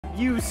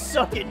you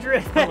suck at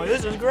drifting. I'm like,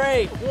 this is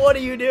great. What are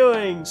you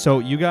doing? So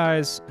you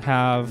guys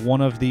have one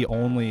of the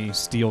only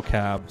steel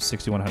cab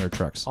 6100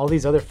 trucks. All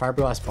these other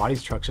fiberglass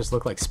bodies trucks just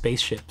look like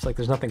spaceships. Like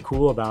there's nothing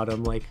cool about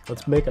them. Like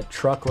let's make a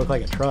truck look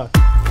like a truck.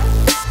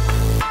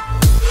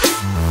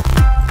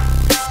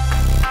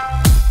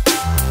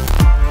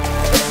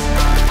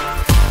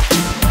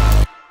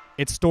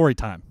 It's story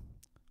time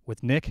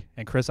with Nick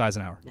and Chris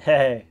Isenhouer.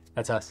 Hey.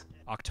 That's us.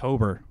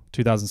 October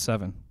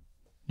 2007.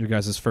 Your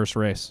guys' first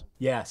race.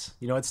 Yes.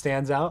 You know what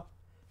stands out?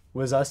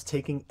 Was us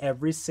taking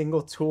every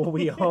single tool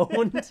we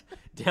owned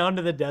down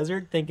to the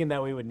desert thinking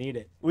that we would need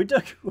it. We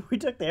took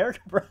the air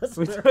compressor.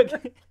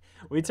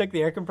 We took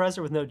the air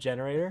compressor with no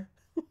generator.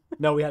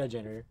 No, we had a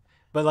generator.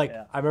 But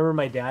I remember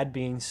my dad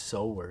being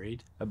so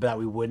worried that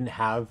we wouldn't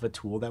have a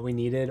tool that we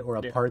needed or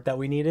a part that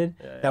we needed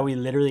that we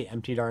literally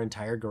emptied our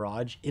entire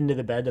garage into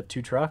the bed of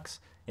 2 trucks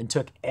and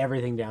took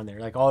everything down there.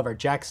 Like all of our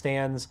jack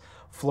stands,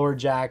 floor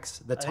jacks,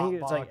 the top box. I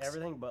think it's like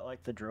everything but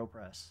like the drill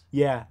press.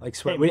 Yeah, like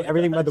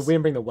everything but we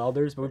didn't bring the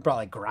welders, but we brought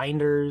like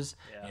grinders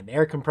and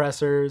air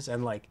compressors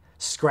and like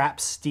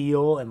scrap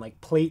steel and like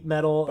plate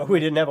metal. But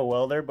we didn't have a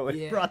welder, but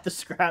we brought the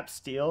scrap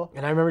steel.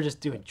 And I remember just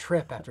doing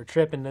trip after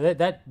trip, and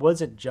that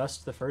wasn't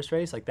just the first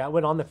race. Like that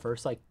went on the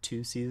first like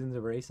 2 seasons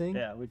of racing.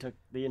 Yeah, we took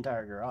the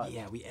entire garage.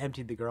 Yeah, we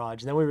emptied the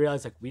garage, and then we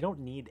realized like we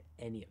don't need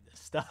any of this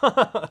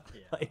stuff.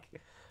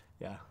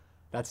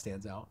 That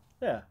stands out.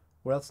 Yeah.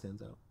 What else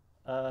stands out?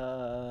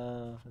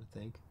 I'm trying to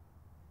think.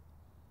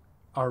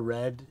 Our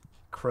red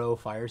Crow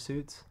fire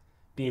suits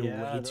being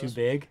way too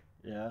big.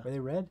 Yeah. Were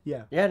they red?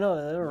 Yeah. Yeah, no,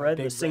 they were red.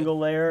 The single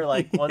layer,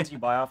 like ones you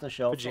buy off the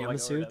shelf. Pajama from,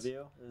 like, suits.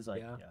 OW. It was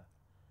like,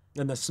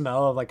 And the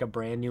smell of like a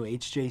brand new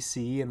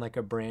HJC and like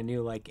a brand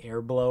new like air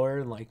blower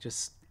and like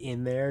just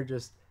in there,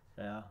 just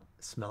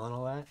smelling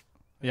all that.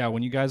 Yeah,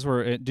 when you guys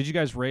were, did you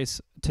guys race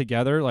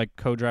together, like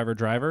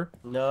co-driver?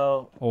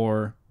 No.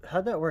 Or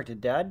how'd that work? Did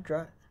Dad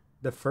drive?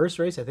 The first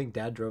race, I think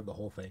Dad drove the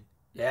whole thing.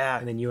 Yeah.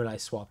 And then you and I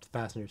swapped the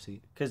passenger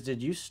seat. Because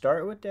did you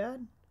start with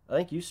Dad? I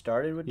think you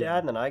started with Dad,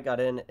 and then I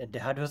got in, and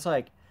Dad was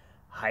like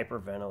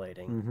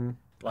hyperventilating. Mm-hmm.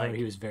 Like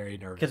he was very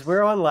nervous. Because we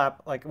were on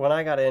lap, like when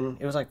I got in,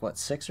 it was like what,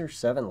 6 or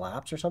 7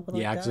 laps or something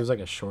like that. Yeah, because it was like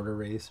a shorter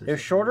race. It was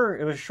shorter.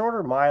 It was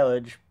shorter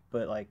mileage,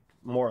 but like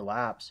more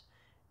laps.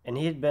 And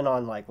he had been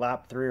on like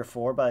lap 3 or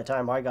 4 by the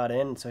time I got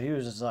in, so he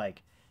was just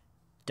like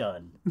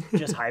done,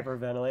 just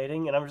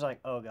hyperventilating, and I'm just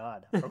like, oh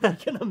god, are we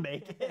gonna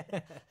make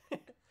it?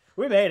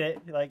 We made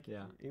it. Like,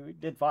 we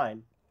did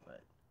fine,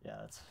 but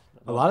that's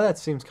a lot of that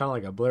seems kind of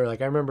like a blur.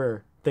 Like I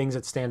remember things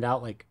that stand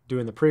out, like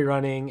doing the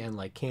pre-running and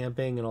like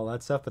camping and all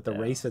that stuff, but the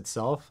race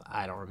itself,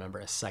 I don't remember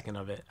a second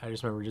of it. I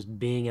just remember just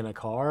being in a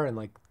car and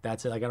like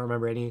that's it. Like I don't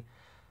remember any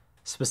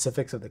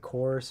specifics of the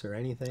course or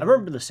anything. I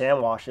remember the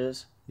sand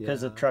washes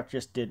because the truck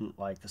just didn't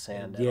like the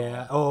sand.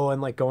 Yeah. Oh,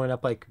 and like going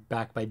up like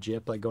back by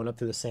Jip, like going up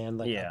through the sand,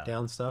 like up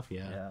down stuff.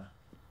 Yeah.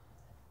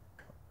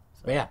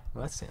 But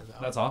well, that stands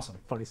out. That's awesome.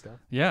 Funny stuff.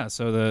 Yeah.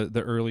 So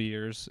the early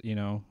years,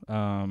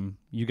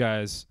 you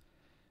guys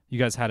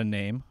had a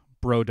name,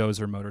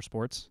 Brodozer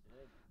Motorsports.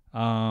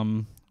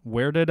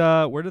 Where did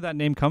that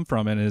name come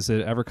from, and is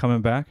it ever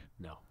coming back?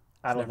 No,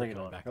 I don't think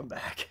it'll ever come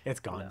back. It's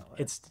gone. No,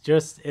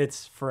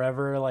 it's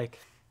forever like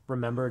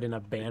remembered in a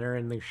banner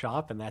in the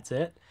shop, and that's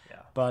it. Yeah.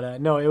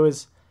 But no, it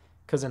was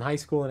because in high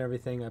school and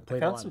everything, I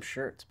played. I found some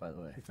shirts, by the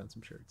way. I found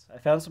some shirts. I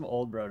found some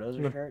old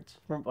Brodozer shirts.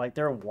 Like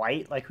they're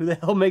white. Like who the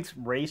hell makes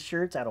race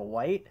shirts out of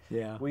white?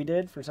 Yeah. We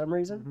did for some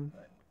reason.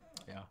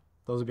 Mm-hmm. Yeah.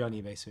 Those will be on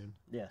eBay soon.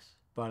 Yes.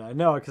 But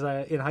no,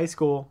 because in high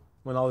school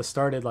when all this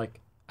started, like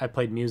I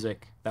played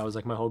music. That was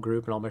like my whole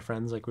group and all my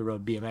friends. Like we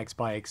rode BMX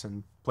bikes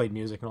and played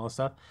music and all that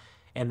stuff.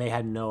 And they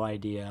had no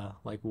idea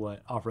like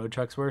what off-road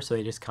trucks were, so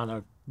they just kind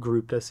of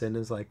grouped us in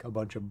as like a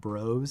bunch of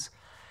bros.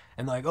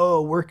 And like,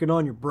 oh, working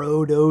on your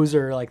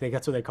Brodozer, like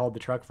that's what they called the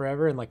truck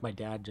forever. And like my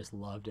dad just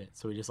loved it,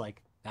 so we just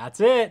like, that's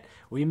it.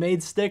 We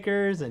made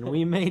stickers and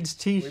we made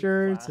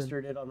T-shirts. We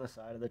plastered it on the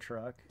side of the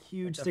truck.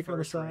 Huge sticker on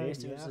the side.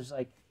 Race, it was just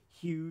like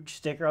huge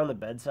sticker on the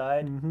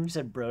bedside. We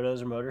said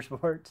Brodozer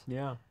Motorsports.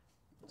 Yeah,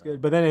 it's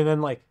good. But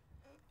then like,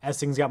 as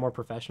things got more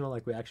professional,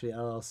 like we actually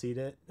LLC'd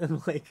it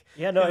and like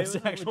it was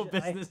an actual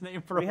business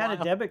name for a while. We had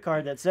a debit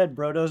card that said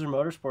Brodozer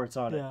Motorsports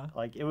on it. Yeah.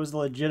 Like it was a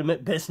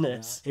legitimate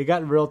business. Yeah. It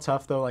got real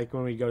tough though, like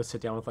when we go to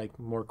sit down with like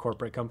more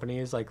corporate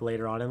companies like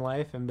later on in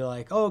life and be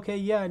like, oh okay,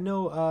 yeah,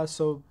 no,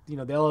 so the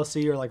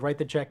LLC or like write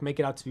the check, make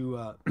it out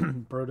to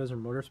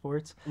Brodozer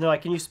Motorsports. No,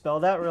 like can you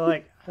spell that? We're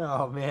like,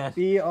 oh man,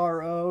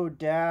 BRO-DOZE.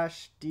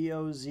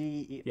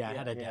 Yeah, I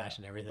had a dash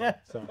and everything.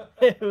 So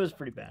it was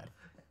pretty bad.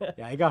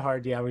 Yeah, it got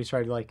hard. Yeah, when you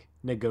started to like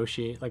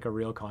negotiate like a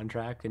real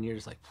contract, and you're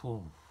just like,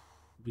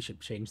 we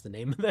should change the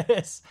name of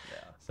this.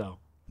 Yeah. So,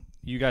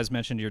 you guys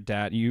mentioned your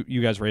dad.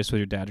 You guys raced with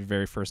your dad your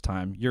very first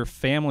time. Your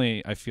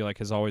family, I feel like,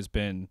 has always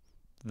been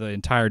the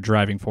entire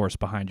driving force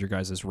behind your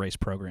guys' race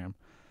program.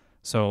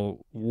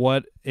 So,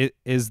 what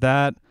is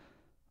that?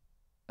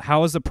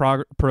 How has the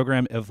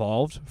program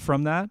evolved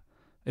from that?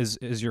 Is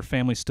your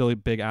family still a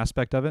big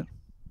aspect of it?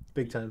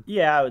 Big time.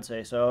 Yeah, I would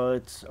say so.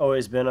 It's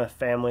always been a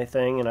family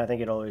thing, and I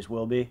think it always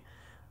will be.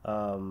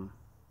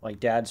 Like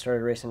Dad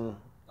started racing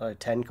a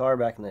 10 car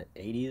back in the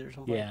 80s or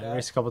something like Yeah, that. I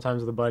raced a couple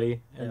times with a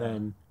buddy, and Yeah.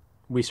 then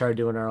we started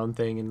doing our own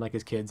thing and like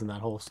as kids, and that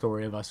whole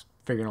story of us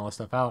figuring all this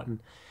stuff out.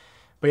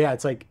 But yeah,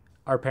 it's like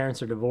our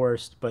parents are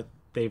divorced, but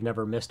they've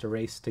never missed a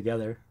race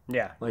together.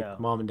 Yeah. Like no.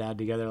 mom and dad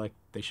together, like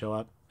they show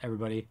up,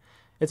 everybody.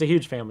 It's a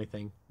huge family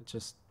thing. It's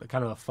just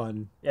kind of a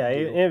fun. Yeah,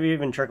 deal. it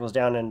even trickles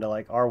down into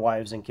like our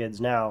wives and kids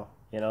now.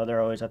 You know,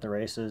 they're always at the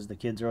races. The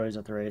kids are always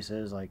at the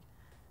races. Like,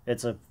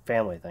 it's a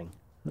family thing.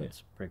 Yeah.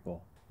 It's pretty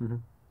cool.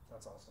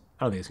 That's awesome.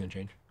 I don't think it's gonna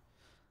change.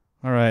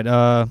 All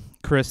right,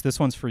 Chris, this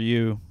one's for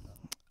you.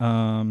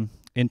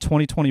 In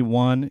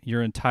 2021,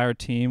 your entire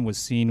team was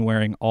seen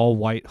wearing all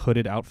white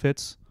hooded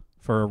outfits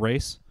for a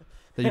race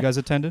that you guys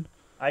attended.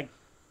 I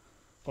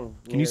Can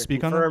you neither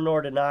speak on confirm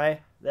nor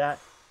deny that.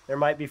 There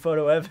might be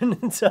photo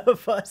evidence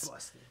of us.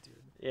 Busted, dude.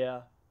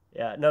 Yeah.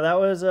 Yeah. No, that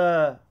was,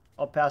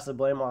 I'll pass the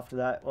blame off to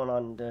that one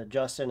on to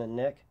Justin and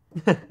Nick.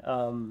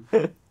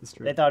 It's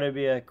true. They thought it'd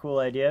be a cool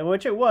idea,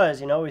 which it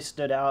was. You know, we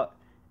stood out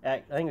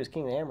at, I think it was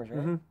King of the Hammers, right?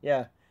 Mhm.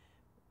 Yeah.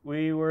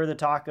 We were the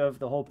talk of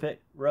the whole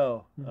pit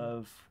row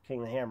of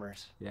King of the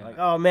Hammers. Yeah. Like,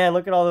 oh man,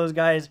 look at all those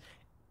guys,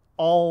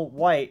 all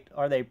white.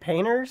 Are they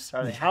painters?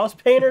 Are they house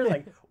painters?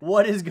 Like,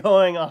 what is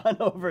going on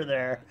over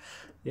there?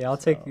 Yeah, I'll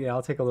take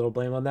a little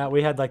blame on that.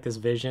 We had like this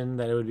vision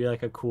that it would be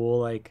like a cool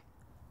like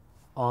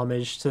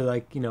homage to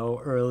like, you know,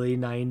 early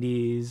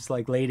 90s,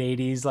 like late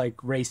 80s like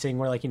racing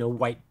where like, you know,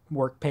 white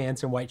work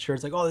pants and white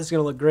shirts, like, oh, this is going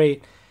to look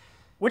great.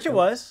 Which it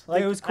was.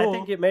 Like, it was I cool.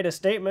 think it made a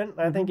statement.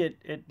 I think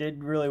it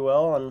did really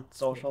well on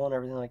social and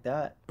everything like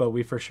that. But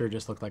we for sure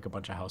just looked like a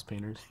bunch of house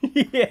painters.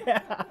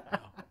 Yeah.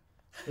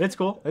 It's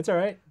cool. It's all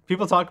right.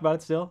 People talk about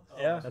it still.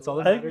 Yeah. That's all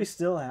that I think we matters.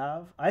 still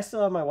have. I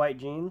still have my white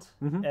jeans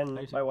Mhm. I and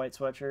see. my white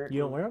sweatshirt. You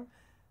don't wear them?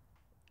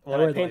 when I I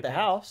wear the paint white the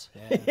pants.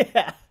 house.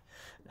 Yeah.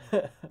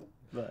 Yeah.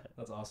 But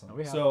That's awesome.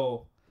 we have-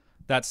 So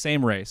that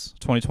same race,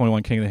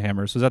 2021 King of the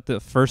Hammers, was that the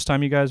first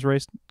time you guys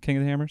raced King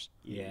of the Hammers?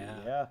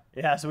 yeah.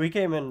 So we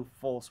came in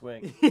full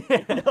swing. You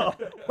know,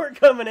 we're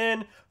coming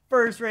in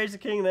first race of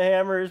King of the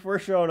Hammers. We're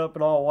showing up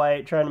in all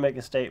white, trying to make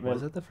a statement.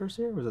 Was it the first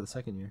year or was it the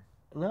second year?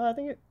 No, I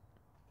think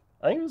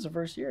it was the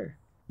first year.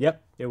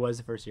 Yep, it was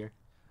the first year.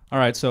 All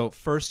right, so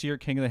first year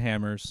King of the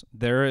Hammers,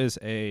 there is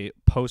a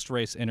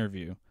post-race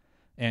interview,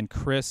 and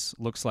Chris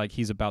looks like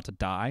he's about to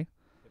die.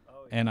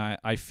 And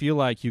I feel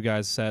like you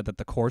guys said that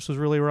the course was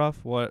really rough.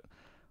 What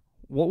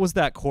was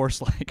that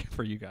course like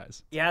for you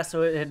guys? Yeah,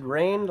 so it had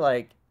rained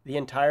like the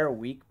entire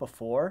week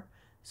before,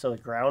 so the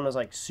ground was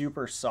like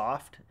super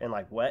soft and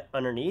like wet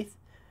underneath.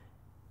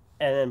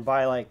 And then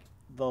by like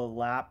the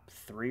lap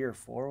 3 or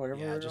 4, whatever.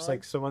 we Yeah, were just on,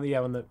 like so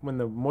when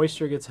the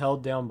moisture gets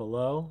held down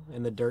below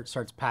and the dirt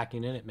starts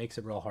packing in, it makes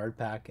it real hard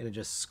pack and it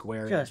just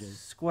square just edges.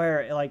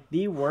 square, like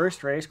the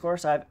worst race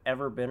course I've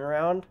ever been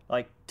around,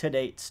 like to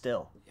date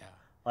still. Yeah.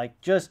 Like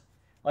just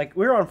like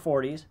we were on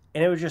 40s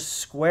and it was just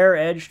square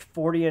edged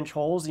 40-inch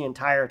holes the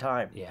entire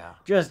time. Yeah.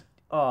 Just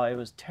it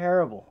was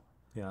terrible.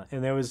 Yeah.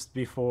 And that was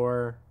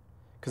before,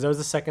 because that was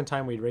the second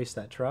time we'd raced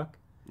that truck.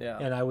 Yeah.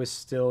 And I was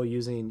still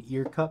using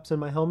ear cups in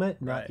my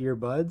helmet, not Right.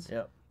 earbuds.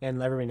 Yep.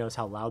 And everybody knows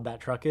how loud that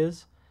truck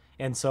is.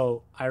 And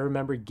so I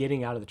remember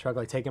getting out of the truck,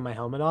 like taking my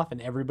helmet off,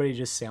 and everybody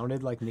just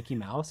sounded like Mickey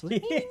Mouse.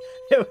 Like, It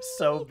was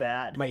so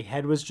bad. my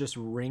head was just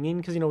ringing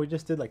because, you know, we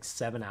just did like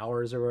 7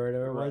 hours or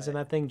whatever it was in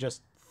Right. that thing,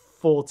 just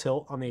full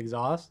tilt on the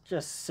exhaust.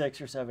 Just $6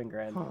 or $7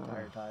 grand the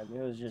entire time.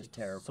 It was just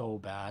terrible. So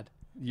bad.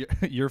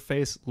 Your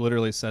face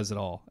literally says it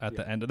all at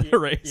the end of the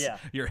race. yeah.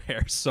 Your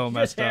hair's so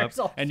messed hair's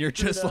all up, and you're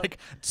screwed just up. like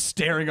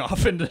staring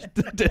off into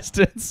the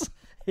distance.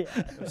 Yeah.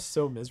 It was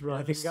so miserable.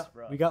 I think was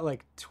rough. we got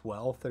like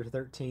 12th or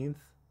 13th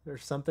or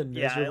something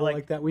Yeah, miserable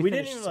like that. we didn't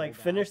finished even so like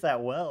bad. finish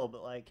that well,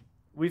 but like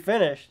we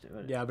finished.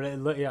 Yeah, but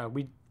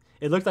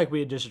it looked like we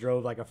had just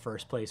drove like a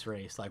first place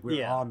race. Like we were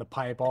Yeah. on the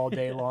pipe all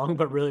day long,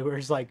 but really we were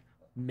just like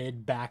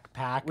mid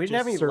backpack. We didn't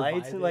have any just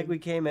lights, and like surviving. we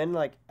came in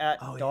like at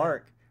Oh, yeah.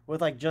 dark with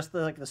like just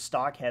the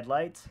stock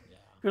headlights.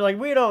 We were like,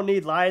 we don't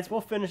need lights. We'll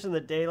finish in the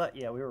daylight.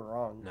 Yeah, we were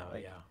wrong. No,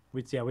 Like,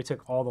 we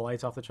took all the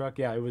lights off the truck.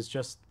 Yeah, it was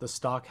just the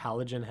stock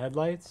halogen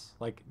headlights,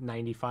 like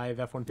 95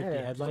 F-150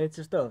 yeah, headlights,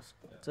 just those.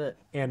 That's it.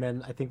 and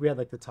then I think we had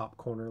like the top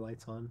corner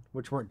lights on,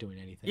 which weren't doing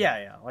anything.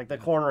 Yeah, like the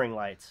cornering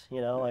lights. You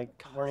know,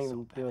 like weren't so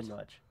even bad. doing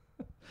much.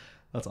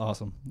 That's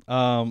awesome.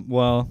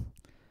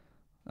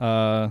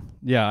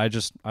 Yeah,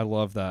 I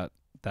love that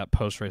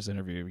post race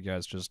interview. You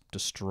guys just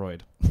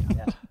destroyed.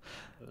 Yeah,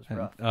 it was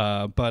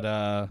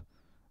rough.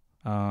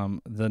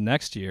 The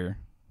next year,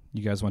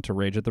 you guys went to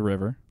Rage at the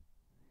River,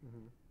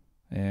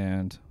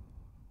 and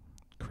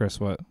Chris,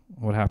 what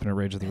happened at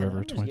Rage at the River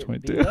I'm just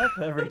getting 2022? beat up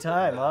every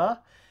time,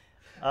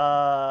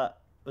 huh?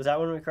 Was that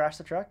when we crashed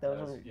the truck? That was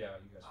when we... Yeah,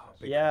 you guys.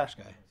 Big Yeah. crash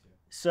guy.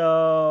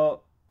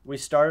 So we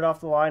started off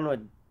the line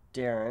with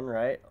Darren,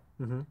 right?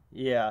 Mm-hmm.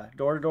 Yeah,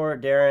 door to door,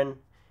 Darren.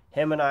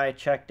 Him and I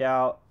checked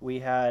out. We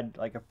had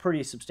like a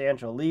pretty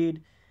substantial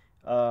lead.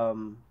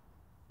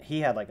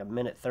 He had like a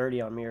minute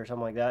 30 on me or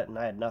something like that, and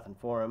I had nothing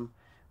for him.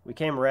 We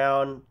came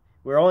around.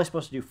 We were only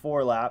supposed to do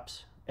 4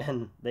 laps,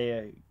 and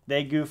they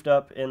goofed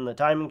up in the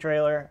timing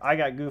trailer. I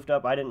got goofed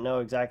up. I didn't know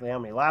exactly how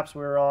many laps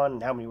we were on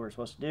and how many we were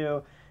supposed to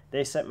do.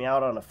 they sent me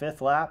out on a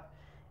 5th lap,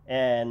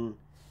 and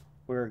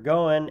we were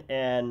going,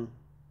 and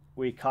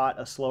we caught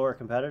a slower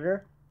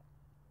competitor,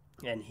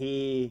 and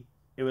it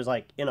was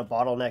like in a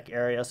bottleneck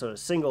area, so it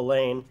was single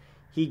lane.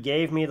 He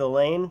gave me the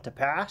lane to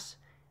pass,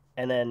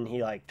 and then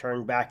he like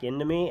turned back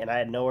into me, and I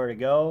had nowhere to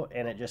go,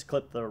 and it just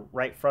clipped the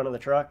right front of the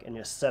truck and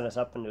just sent us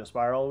up into a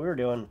spiral. We were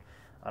doing,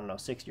 I don't know,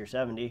 60 or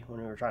 70 when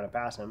we were trying to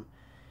pass him.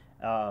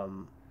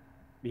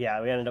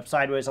 Yeah, we ended up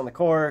sideways on the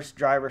course,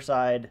 driver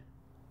side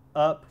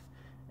up,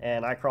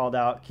 and I crawled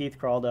out, Keith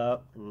crawled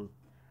up, and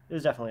it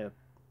was definitely a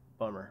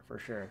bummer for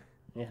sure,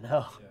 you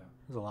know?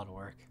 It was a lot of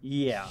work.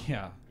 Yeah.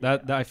 Yeah.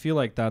 That I feel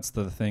like that's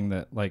the thing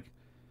that, like,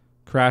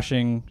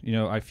 crashing, you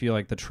know, I feel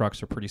like the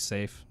trucks are pretty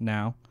safe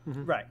now.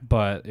 Right.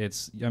 But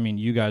it's, I mean,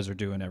 you guys are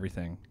doing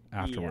everything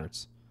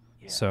afterwards.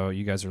 Yeah. So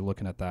you guys are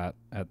looking at that,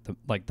 at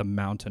the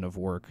mountain of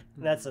work.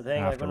 And that's the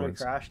thing, like when we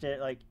Afterwards. crashed it,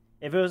 like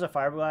if it was a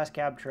fiberglass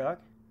cab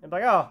truck, I'd be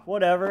like, oh,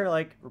 whatever,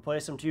 like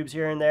replace some tubes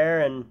here and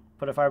there and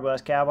put a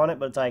fiberglass cab on it.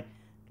 But it's like,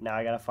 now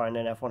I got to find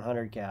an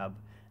F100 cab.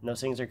 And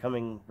those things are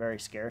coming very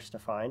scarce to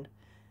find.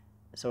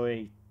 So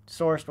we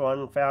sourced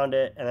one, found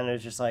it, and then it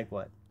was just like,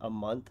 what, a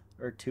month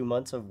or 2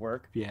 months of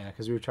work? Yeah,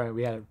 because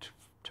we had it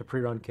to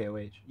pre-run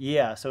KOH.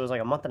 Yeah, so it was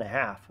like a month and a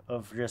half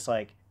of just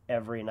like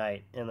every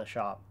night in the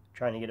shop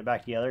trying to get it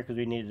back together because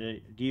we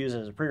needed to use it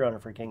as a pre-runner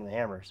for King of the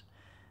Hammers.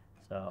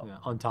 So Yeah,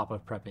 on top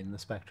of prepping the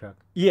spec truck.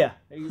 yeah,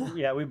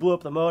 we blew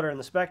up the motor in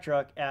the spec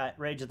truck at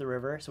Rage of the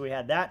River, so we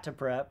had that to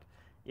prep.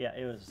 Yeah,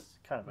 it was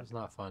kind of It's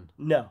not fun.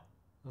 no.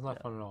 It's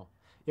not fun at all.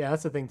 Yeah,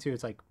 that's the thing too.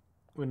 It's like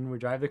when we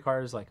drive the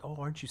cars, like, oh,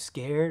 aren't you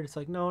scared? It's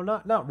like, no,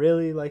 not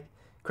really. Like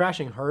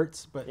crashing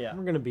hurts, but Yeah.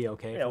 we're gonna be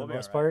okay Yeah, for we'll the be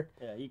most all right.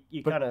 part. Yeah,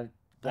 you But kind of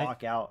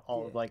block out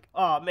all of like,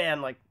 oh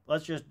man, like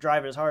let's just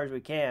drive it as hard as we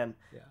can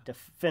to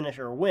finish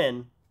or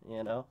win.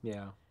 You know.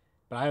 Yeah.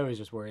 But I always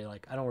just worry,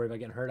 like, I don't worry about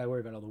getting hurt. I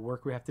worry about all the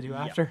work we have to do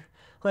after.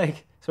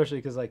 Like, especially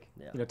because, like,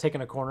 you know,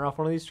 taking a corner off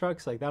one of these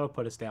trucks, like, that'll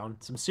put us down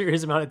some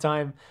serious amount of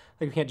time.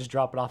 Like, we can't just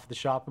drop it off at the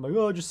shop. I'm like,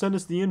 oh, just send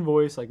us the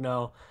invoice. Like,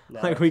 no.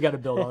 Like, we got to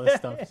build all this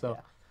stuff. So,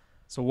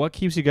 So what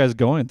keeps you guys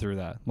going through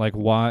that? Like,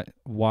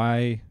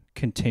 why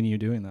continue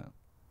doing that?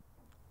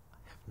 I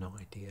have no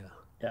idea.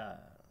 Yeah.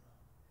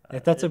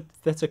 If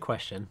that's a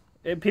question.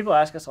 People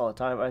ask us all the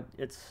time.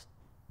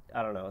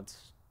 I don't know.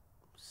 It's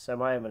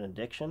semi of an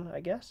addiction, I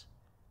guess.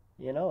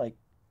 You know, like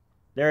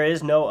there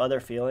is no other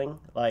feeling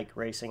like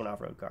racing an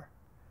off-road car.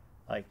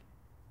 Like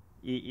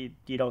you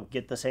don't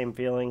get the same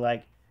feeling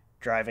like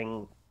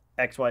driving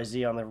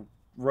XYZ on the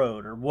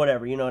road or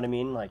whatever. You know what I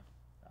mean? Like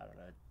I don't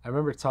know. I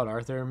remember Todd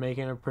Arthur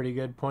making a pretty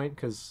good point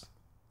because,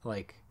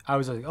 like, I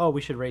was like, oh, we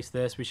should race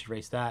this, we should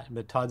race that.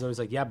 But Todd's always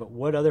like, yeah, but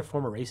what other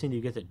form of racing do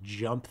you get to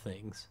jump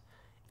things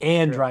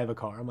and drive a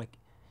car? I'm like,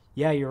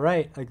 yeah, you're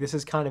right. Like, this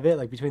is kind of it.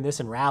 Like, between this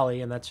and rally,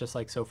 and that's just,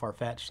 like, so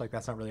far-fetched. Like,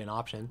 that's not really an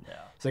option. Yeah.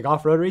 It's like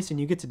off-road racing,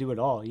 you get to do it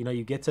all. You know,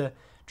 you get to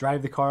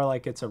drive the car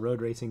like it's a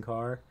road racing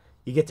car.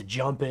 You get to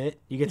jump it.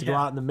 You get to go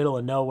out in the middle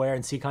of nowhere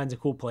and see kinds of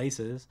cool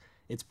places.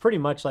 It's pretty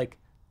much like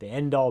the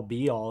end-all,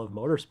 be-all of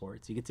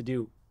motorsports. You get to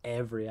do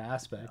every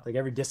aspect. Like,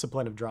 every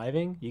discipline of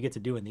driving, you get to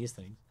do in these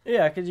things.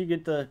 Yeah, because you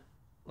get the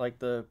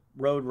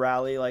road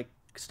rally like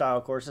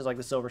style courses like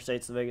the Silver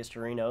States, the Vegas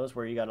Torinos,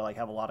 where you got to like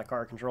have a lot of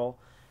car control.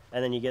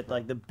 And then you get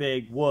like the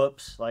big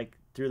whoops, like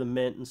through the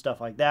mint and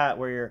stuff like that,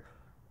 where you're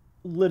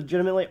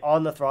legitimately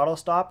on the throttle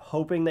stop,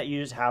 hoping that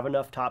you just have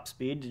enough top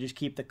speed to just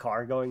keep the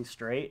car going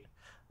straight.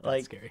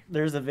 Like, scary.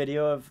 There's a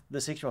video of the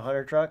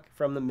 6100 truck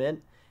from the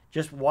mint,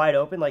 just wide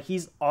open. Like,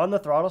 he's on the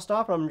throttle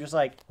stop, and I'm just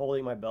like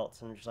holding my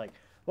belts, and I'm just like,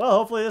 well,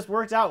 hopefully this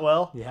works out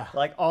well. Yeah.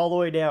 Like all the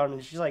way down,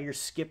 and it's just like you're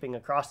skipping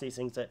across these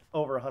things at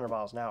over 100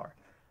 miles an hour.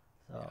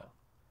 So.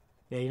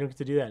 Yeah, you don't get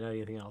to do that in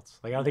anything else.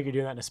 Like, I don't think you're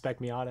doing that in a spec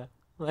Miata.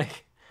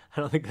 Like, I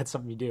don't think that's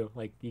something you do.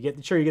 Like, you get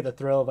the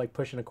thrill of like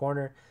pushing a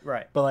corner,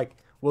 Right. but like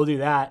we'll do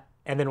that,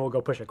 and then we'll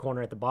go push a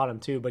corner at the bottom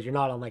too. But you're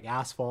not on like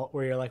asphalt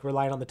where you're like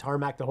relying on the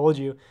tarmac to hold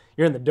you.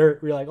 You're in the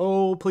dirt where you're like,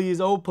 oh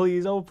please, oh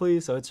please, oh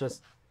please. So it's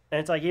just, And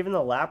it's like even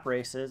the lap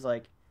races,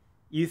 like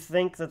you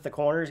think that the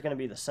corner is going to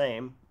be the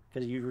same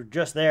because you were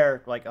just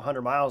there like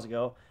 100 miles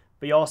ago,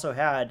 but you also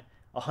had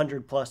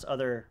 100 plus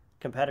other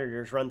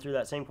competitors run through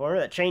that same corner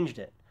that changed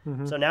it.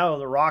 So now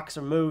the rocks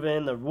are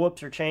moving, the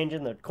whoops are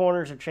changing, the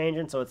corners are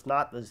changing, so it's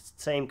not the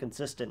same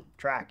consistent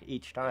track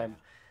each time.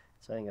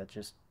 So I think that's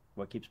just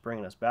what keeps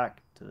bringing us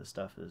back to this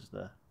stuff is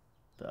the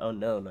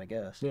unknown, I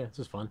guess. yeah, it's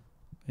just fun.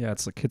 Yeah,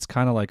 it's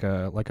kind of like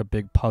a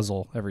big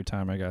puzzle every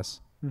time, I guess.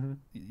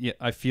 Yeah,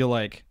 I feel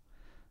like,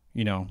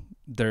 you know,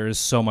 there is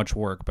so much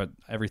work, but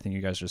everything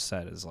you guys just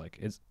said is like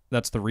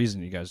that's the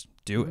reason you guys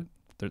do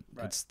it.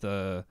 Right.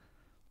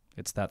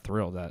 It's that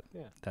thrill that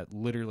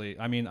literally.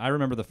 I mean, I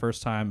remember the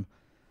first time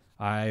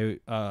I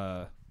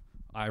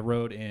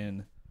rode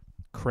in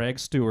Craig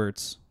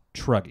Stewart's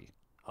Truggy.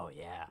 Oh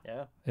yeah,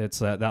 Yeah. It's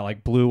that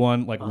like blue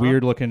one, like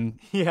weird looking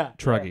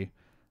Truggy,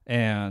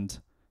 and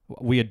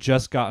we had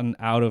just gotten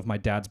out of my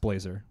dad's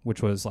Blazer,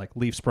 which was like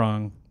leaf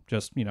sprung,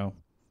 just, you know,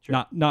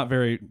 not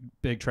very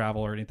big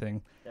travel or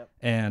anything. Yep.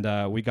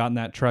 And we got in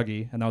that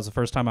Truggy, and that was the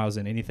first time I was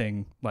in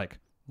anything like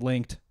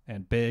linked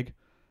and big,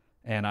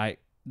 and I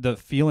the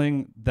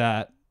feeling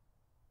that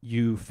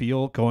you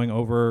feel going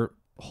over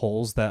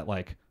holes that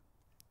like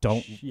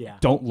don't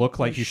look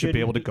like you should be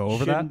able to go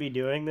over that. Shouldn't be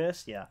doing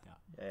this. Yeah.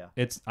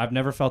 I've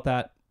never felt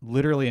that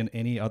literally in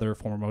any other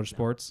form of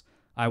motorsports.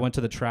 I went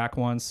to the track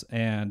once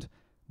and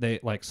they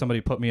like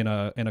somebody put me in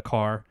a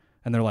car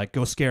and they're like,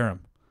 go scare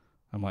him.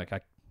 I'm like,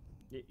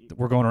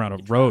 we're going around a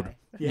road.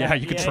 Yeah,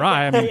 you could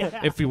try. I mean,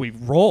 if we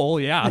roll,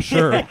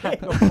 sure.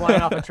 Go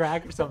flying off a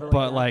track or something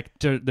but like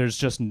that. like there's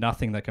just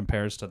nothing that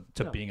compares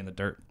to being in the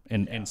dirt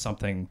in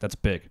something that's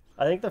big.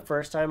 I think the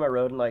first time I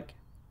rode in like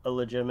a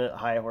legitimate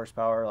high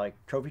horsepower like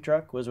trophy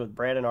truck was with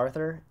Brandon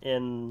Arthur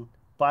in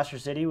Blaster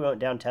City. We went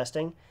down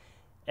testing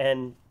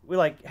and we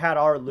like had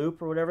our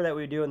loop or whatever that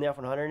we would do in the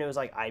F100 and it was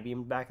like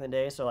I-beamed back in the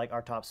day, so like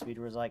our top speed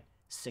was like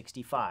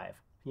 65,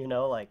 you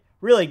know, like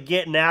really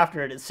getting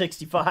after it at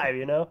 65,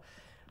 you know.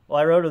 Well,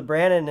 I rode with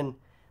Brandon and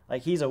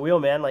like he's a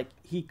wheelman, like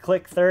he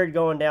clicked third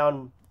going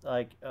down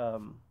like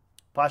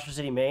Placer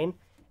City, Maine,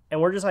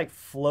 and we're just like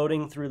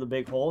floating through the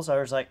big holes. I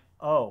was like,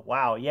 oh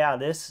wow, yeah,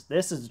 this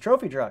is a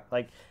trophy truck.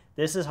 Like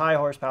this is high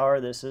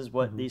horsepower. This is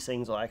what these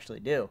things will actually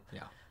do.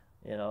 Yeah,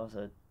 you know,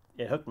 so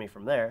it hooked me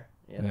from there.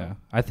 You know? Yeah,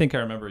 I think I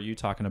remember you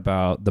talking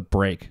about the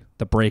braking.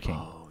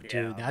 Oh,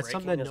 dude, that's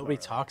something that nobody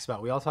talks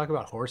about. We all talk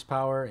about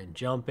horsepower and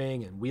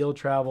jumping and wheel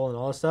travel and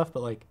all this stuff,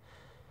 but like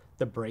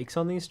the brakes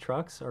on these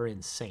trucks are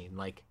insane.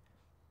 Like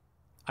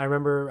I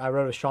remember I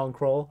rode with Sean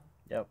Kroll.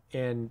 Yep.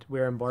 And we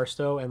were in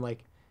Barstow, and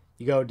like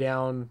you go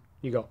down,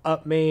 you go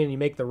up Main, and you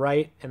make the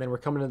right, and then we're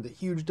coming into the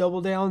huge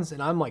double downs,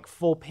 and I'm like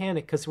full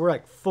panic because we're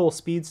like full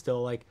speed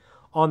still, like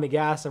on the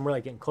gas, and we're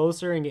like getting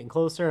closer, and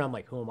I'm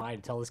like, who am I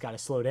to tell this guy to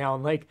slow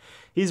down? Like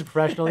he's a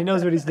professional, he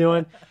knows what he's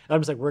doing. And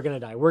I'm just like, we're gonna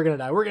die,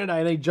 and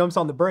then he jumps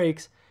on the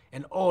brakes,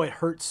 and oh, it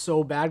hurts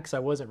so bad because I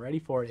wasn't ready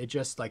for it. It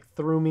just like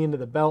threw me into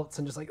the belts,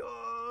 and just like,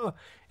 oh,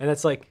 and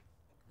it's like.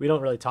 We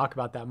don't really talk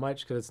about that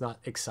much because it's not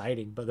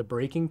exciting, but the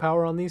braking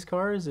power on these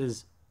cars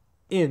is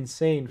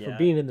insane for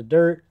being in the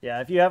dirt.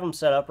 Yeah, if you have them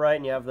set up right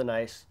and you have the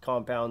nice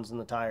compounds and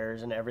the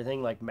tires and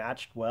everything like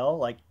matched well,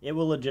 like it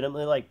will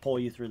legitimately like pull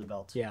you through the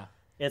belts. Yeah.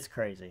 It's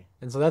crazy.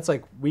 And so that's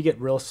like, we get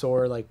real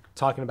sore, like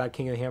talking about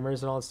King of the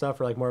Hammers and all that stuff,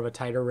 or like more of a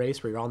tighter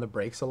race where you're on the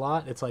brakes a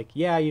lot. It's like,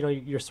 yeah, you know,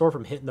 you're sore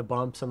from hitting the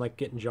bumps and like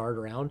getting jarred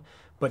around,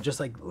 but just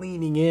like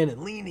leaning in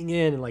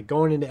and like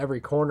going into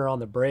every corner on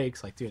the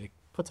brakes, like, dude, it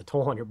puts a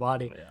toll on your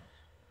body. Yeah.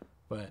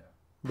 But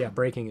yeah,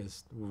 braking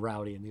is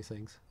rowdy in these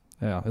things.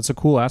 Yeah, it's a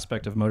cool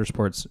aspect of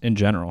motorsports in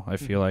general. I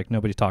feel like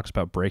nobody talks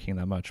about braking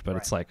that much, but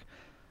it's like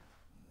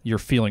you're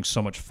feeling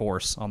so much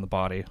force on the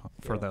body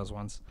for those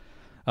ones.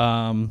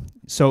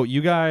 So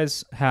you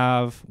guys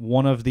have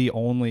one of the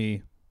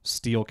only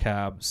steel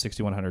cab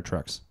 6100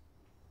 trucks.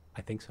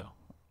 I think so.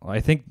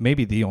 I think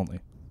maybe the only.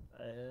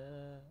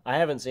 I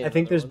haven't seen. I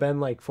think there's been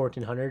like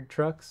 1400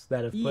 trucks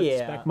that have put Yeah.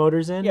 spec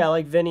motors in. Yeah,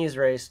 like Vinny's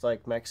raced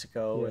like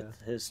Mexico with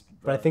his.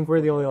 But I think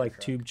we're the only like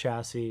truck. tube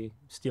chassis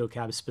steel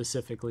cab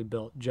specifically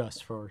built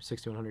just for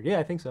 6100. Yeah,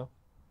 I think so.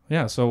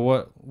 Yeah.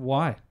 So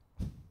why?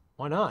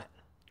 Why not?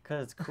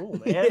 Because it's cool,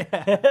 man.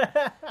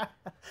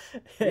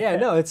 Yeah,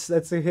 no, it's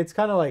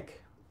kind of like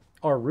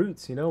our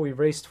roots, you know. We've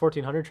raced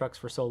 1400 trucks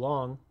for so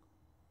long,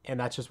 and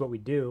that's just what we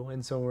do.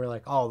 And so we're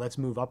like, oh, let's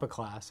move up a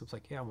class. It's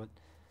like, yeah, but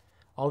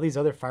all these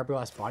other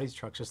fiberglass bodies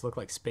trucks just look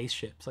like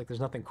spaceships. Like there's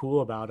nothing cool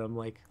about them.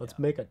 Like let's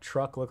make a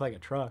truck look like a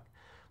truck.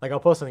 Like I'll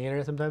post on the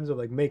internet sometimes of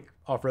like make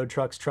off-road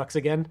trucks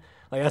again.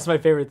 Like that's my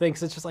favorite thing.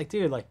 Cause it's just like,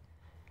 dude, like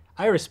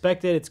I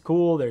respect it. It's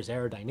cool. There's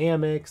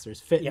aerodynamics.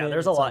 There's fitness. Yeah,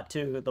 there's a lot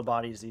to the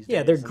bodies these days.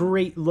 Yeah, they're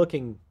great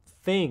looking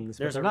things.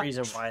 There's but a they're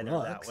reason not why they're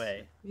that trucks.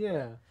 way.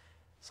 Yeah.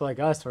 So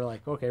like us, we're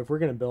like, okay, if we're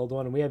gonna build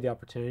one and we have the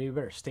opportunity, we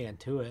better stand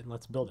to it and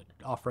let's build an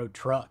off-road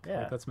truck.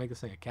 Yeah. Like, let's make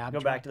this thing a cab.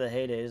 Go truck. back to the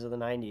heydays of the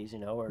 '90s, you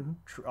know,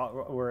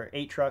 where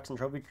 8 trucks and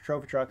trophy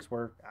trucks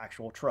were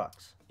actual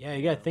trucks. Yeah,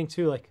 you gotta think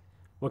too, like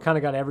what kind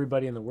of got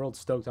everybody in the world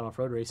stoked on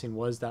off-road racing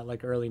was that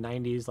like early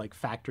 90s like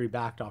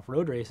factory-backed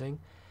off-road racing.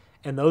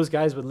 And those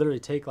guys would literally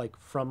take like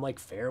from like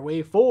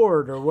Fairway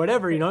Ford or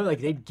whatever, you know, like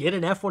they'd get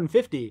an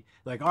F-150.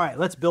 Like, all right,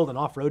 let's build an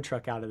off-road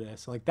truck out of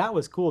this. Like that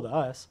was cool to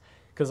us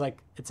because like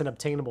it's an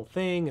obtainable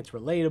thing. It's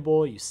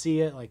relatable. You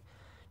see it. Like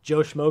Joe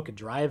Schmo could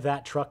drive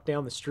that truck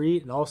down the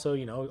street and also,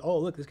 you know, oh,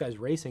 look, this guy's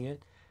racing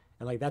it.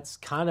 And like that's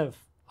kind of,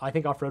 I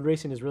think off-road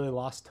racing has really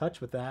lost touch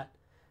with that.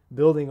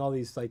 Building all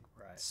these like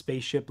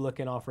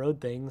spaceship-looking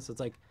off-road things. It's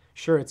like,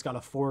 sure, it's got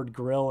a Ford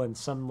grill and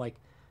some like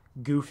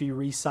goofy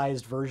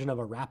resized version of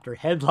a Raptor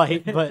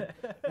headlight, but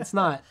that's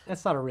not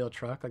a real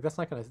truck. Like that's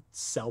not going to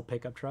sell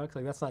pickup trucks.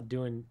 Like that's not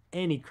doing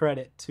any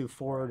credit to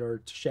Ford or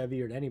to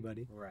Chevy or to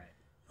anybody. Right.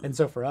 And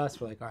so for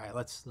us, we're like, all right,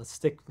 let's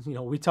stick, you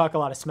know, we talk a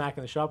lot of smack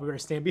in the shop. We better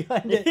stand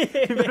behind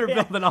it. We better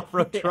build an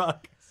off-road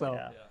truck. So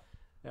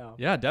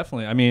Yeah,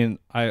 definitely. I mean,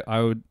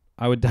 I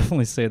would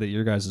definitely say that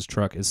your guys'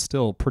 truck is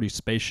still pretty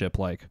spaceship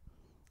like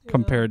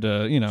compared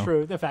to, you know.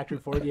 True, the factory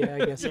Ford, yeah,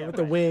 I guess, with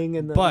the wing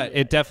and the. But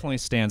it definitely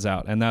stands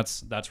out, and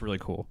that's really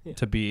cool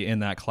to be in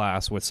that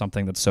class with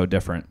something that's so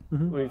different.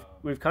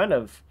 We've kind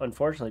of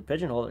unfortunately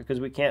pigeonholed it because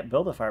we can't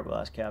build a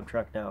fiberglass cab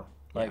truck now.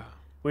 Like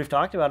we've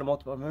talked about it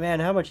multiple. Man,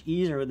 how much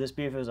easier would this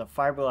be if it was a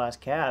fiberglass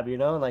cab? You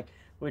know, and like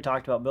we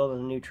talked about building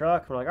a new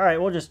truck. We're like, all right,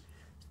 we'll just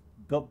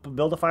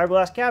build a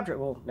fiberglass cab truck.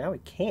 Well, now we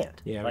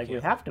can't. Yeah, we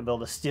have to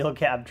build a steel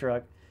cab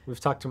truck. We've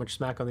talked too much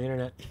smack on the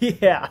internet.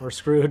 Yeah, we're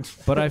screwed.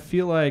 But I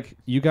feel like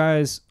you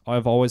guys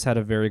have always had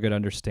a very good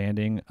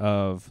understanding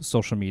of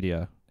social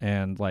media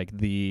and like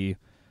the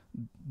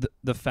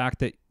fact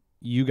that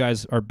you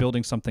guys are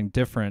building something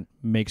different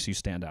makes you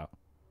stand out.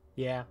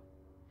 Yeah.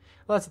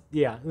 Well,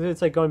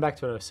 it's like going back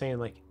to what I was saying.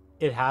 Like,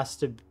 it has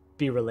to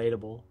be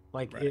relatable.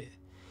 Like, right.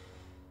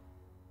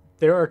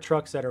 There are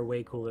trucks that are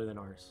way cooler than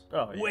ours.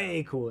 Oh, yeah.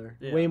 Way cooler.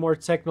 Yeah. Way more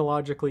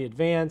technologically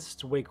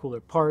advanced, way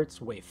cooler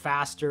parts, way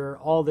faster,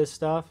 all this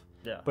stuff.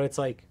 Yeah. But it's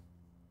like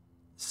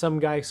some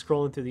guy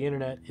scrolling through the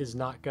internet is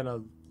not going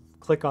to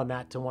click on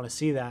that to want to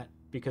see that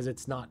because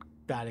it's not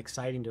that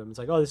exciting to him. It's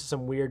like, oh, this is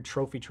some weird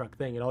trophy truck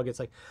thing. It all gets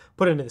like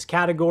put into this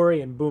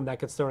category and boom, that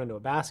gets thrown into a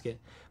basket.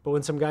 But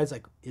when some guy's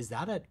like, is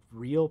that a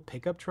real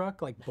pickup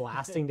truck like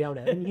blasting down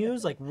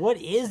avenues? Like, what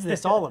is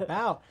this all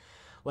about?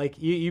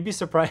 Like, you'd be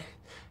surprised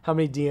how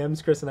many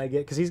DMs Chris and I get,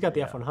 because he's got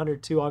the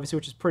F100 too, obviously,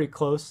 which is pretty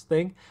close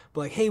thing.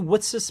 But like, hey,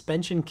 what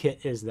suspension kit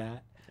is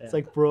that? Yeah. It's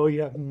like, bro,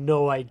 you have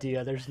no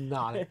idea. There's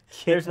not a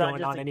kit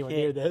going on anywhere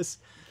near this.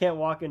 You can't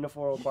walk into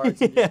 400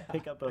 Parts and just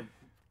pick up a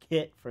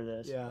kit for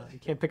this. Yeah, you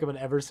can't pick up an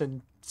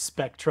Everson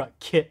spec truck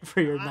kit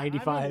for your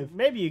 95. I mean,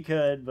 maybe you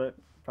could, but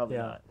probably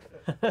not.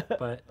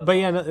 but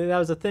yeah, no, that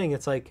was the thing.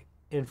 It's like,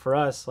 and for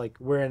us, like,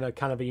 we're in a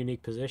kind of a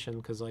unique position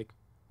because like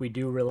we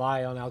do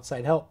rely on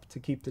outside help to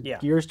keep the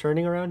gears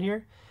turning around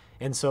here.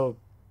 And so,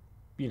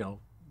 you know,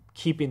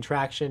 keeping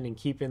traction and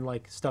keeping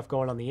like stuff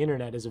going on the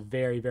internet is a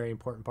very, very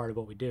important part of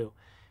what we do.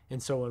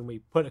 And so when we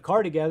put a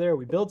car together,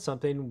 we build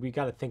something, we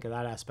got to think of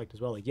that aspect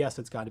as well. Like, yes,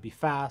 it's got to be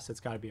fast. It's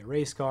got to be a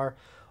race car.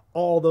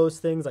 All those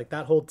things, like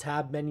that whole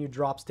tab menu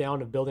drops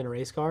down of building a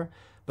race car.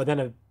 But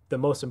then the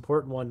most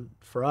important one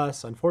for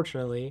us,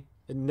 unfortunately,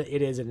 and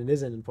it is and it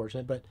isn't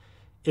unfortunate, but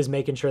is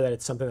making sure that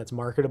it's something that's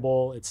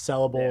marketable, it's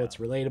sellable, it's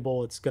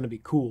relatable, it's going to be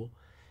cool.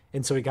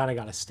 And so we kind of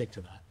got to stick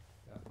to that.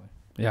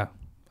 Yeah,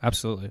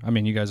 absolutely. I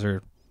mean, you guys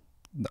are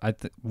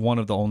one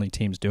of the only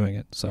teams doing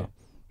it. So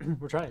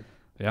we're trying.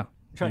 Yeah.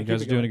 You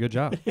guys are doing a good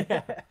job.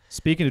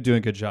 Speaking of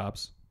doing good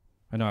jobs,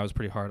 I know I was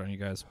pretty hard on you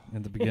guys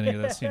in the beginning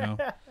of this, you know.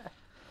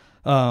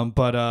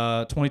 But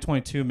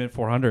 2022 Mid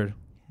 400,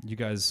 you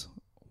guys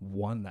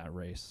won that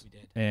race. We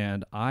did.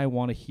 And I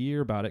want to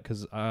hear about it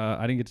because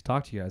I didn't get to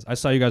talk to you guys. I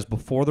saw you guys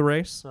before the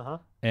race,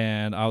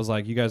 and I was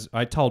like, you guys,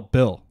 I told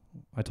Bill,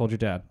 I told your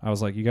dad, I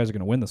was like, you guys are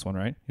going to win this one,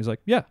 right? He's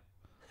like, yeah.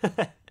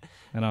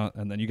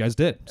 And then you guys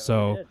did.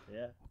 So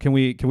can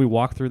we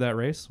walk through that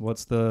race?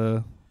 What's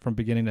from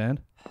beginning to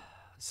end?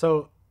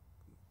 So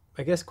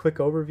I guess quick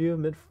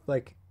overview,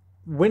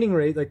 winning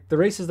race, like the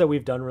races that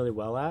we've done really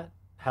well at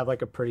have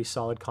like a pretty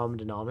solid common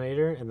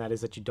denominator, and that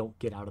is that you don't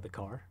get out of the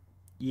car.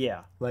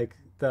 Yeah. Like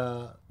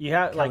the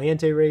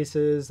Caliente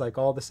races, like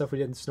all the stuff we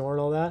did in Snore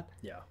and all that.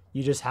 Yeah.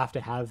 You just have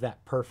to have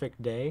that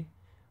perfect day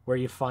where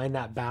you find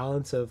that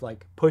balance of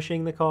like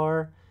pushing the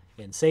car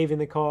and saving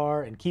the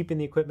car and keeping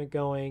the equipment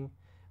going,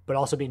 but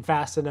also being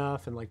fast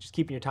enough and like just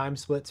keeping your time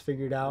splits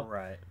figured out.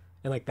 Right.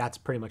 And like that's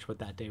pretty much what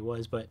that day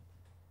was. But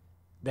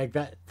like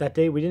that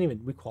day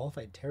we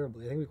qualified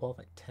terribly. I think we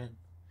qualified 10th.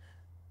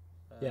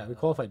 Yeah, we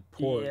qualified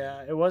poor.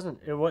 Yeah, it wasn't.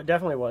 It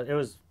definitely was. It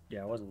was.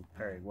 Yeah, it wasn't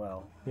very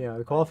well. Yeah,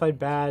 we qualified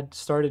bad.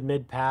 Started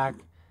mid pack,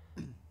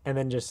 and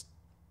then just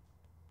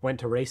went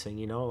to racing.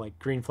 You know, like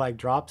green flag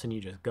drops and you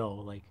just go.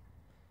 Like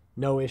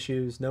no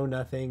issues, no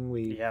nothing.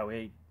 We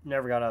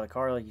never got out of the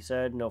car, like you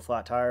said. No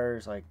flat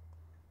tires. Like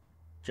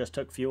just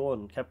took fuel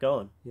and kept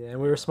going. Yeah,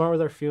 and we were smart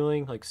with our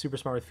fueling. Like super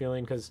smart with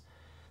fueling because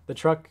the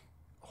truck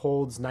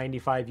holds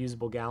 95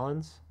 usable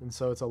gallons, and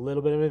so it's a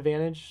little bit of an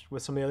advantage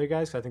with some of the other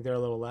guys because I think they're a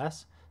little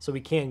less. So we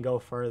can go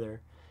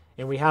further.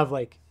 And we have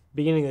like,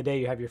 beginning of the day,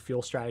 you have your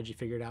fuel strategy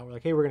figured out. We're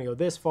like, hey, we're going to go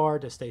this far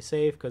to stay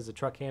safe because the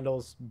truck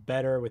handles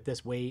better with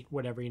this weight,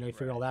 whatever, you know, you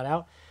figure all that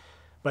out.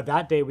 But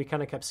that day we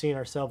kind of kept seeing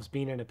ourselves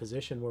being in a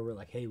position where we're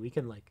like, hey, we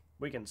can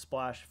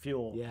splash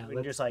fuel. Yeah. We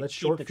can just like let's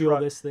short fuel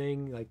this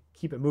thing, like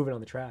keep it moving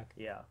on the track.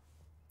 Yeah.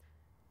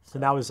 So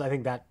I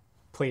think that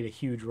played a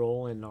huge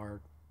role in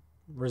our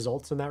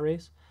results in that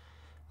race.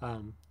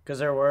 Because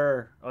there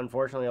were,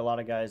 unfortunately, a lot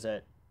of guys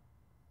that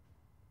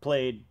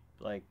played,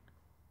 like,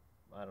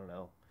 I don't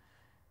know,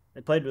 they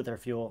played with their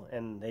fuel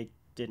and they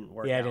didn't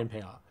work out. It didn't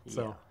pay off.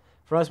 So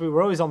for us, we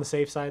were always on the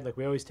safe side. Like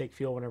we always take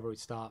fuel whenever we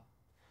stop.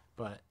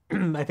 But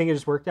I think it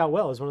just worked out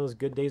well. It was one of those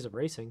good days of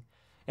racing.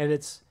 And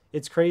it's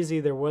crazy.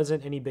 There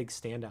wasn't any big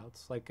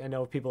standouts. Like I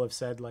know people have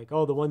said like,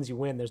 oh, the ones you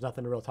win, there's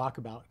nothing to real talk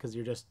about because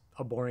you're just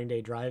a boring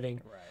day driving.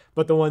 Right.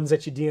 But the ones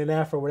that you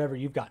DNF or whatever,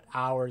 you've got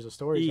hours of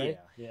stories, right?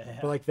 Yeah.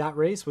 But like that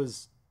race we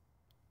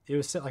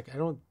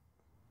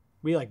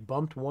like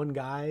bumped one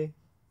guy.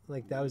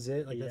 Like that was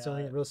it. Like that's the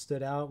only thing that really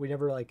stood out. We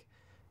never like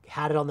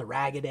had it on the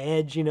ragged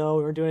edge, you know.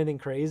 We weren't doing anything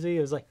crazy.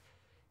 It was like,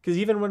 because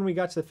even when we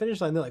got to the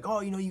finish line, they're like, "Oh,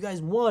 you know, you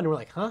guys won." And we're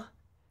like, "Huh?"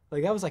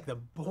 Like that was like the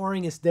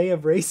boringest day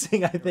of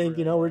racing. I think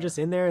you know we're just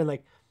in there and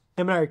like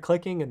him and I are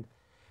clicking, and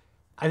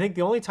I think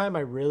the only time I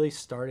really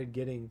started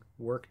getting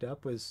worked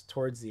up was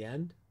towards the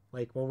end,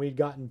 like when we'd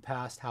gotten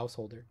past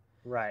Householder.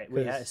 Right.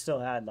 We still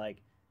had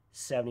like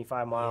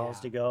 75 miles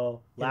to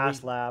go.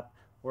 Last lap.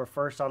 We're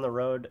first on the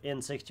road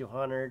in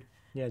 6200.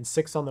 Yeah, and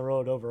 6th on the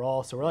road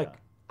overall. So we're like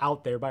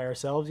out there by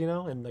ourselves, you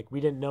know, and like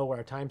we didn't know where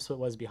our time split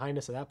was behind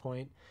us at that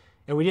point,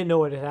 and we didn't know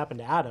what had happened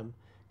to Adam,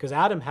 because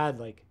Adam had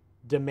like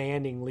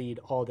demanding lead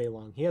all day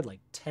long. He had like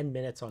 10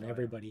 minutes on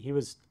everybody. He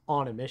was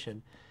on a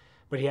mission,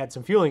 but he had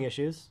some fueling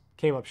issues,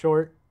 came up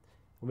short,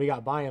 and we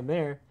got by him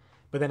there.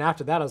 But then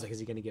after that, I was like, is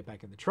he going to get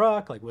back in the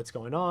truck? Like, what's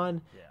going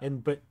on? Yeah.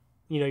 But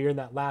you know, you're in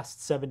that last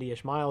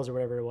 70-ish miles or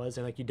whatever it was,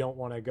 and like you don't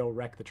want to go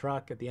wreck the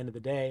truck at the end of the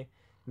day.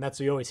 And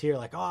that's what you always hear,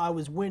 like, oh, I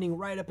was winning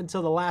right up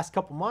until the last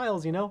couple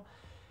miles, you know?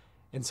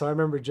 And so I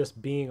remember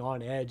just being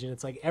on edge, and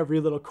it's like every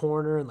little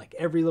corner and like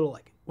every little,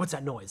 like, what's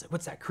that noise? Like,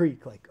 what's that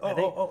creak? Like, I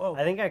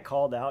think I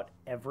called out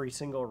every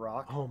single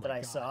rock that I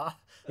God. saw.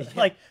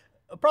 Like,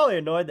 probably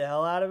annoyed the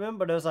hell out of him,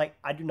 but it was like,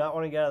 I do not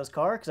want to get out of this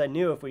car, because I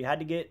knew if we had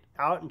to get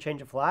out and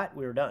change a flat,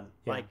 we were done.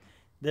 Yeah. Like,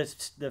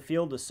 the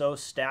field was so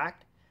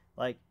stacked,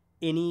 like,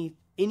 any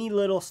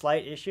little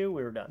slight issue,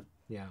 we were done.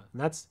 Yeah, and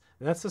that's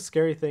the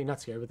scary thing,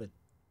 not scary, but the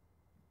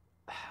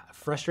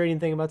frustrating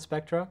thing about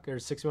Spec Truck or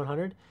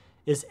 6100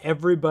 is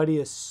everybody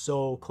is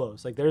so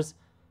close. Like there's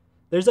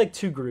like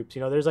two groups,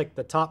 you know, there's like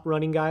the top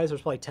running guys,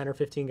 there's probably 10 or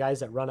 15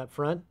 guys that run up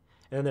front,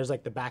 and then there's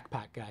like the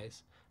backpack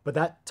guys. But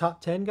that top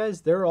 10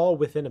 guys, they're all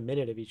within a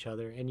minute of each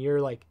other, and you're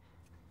like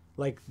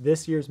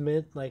this year's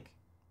mint, like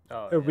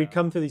we'd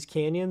come through these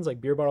canyons,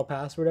 like Beer Bottle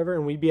Pass or whatever,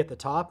 and we'd be at the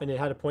top, and it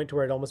had a point to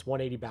where it almost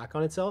 180 back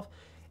on itself,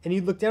 and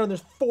you'd look down and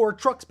there's 4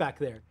 trucks back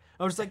there.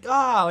 I was just like,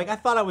 like I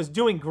thought I was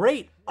doing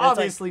great.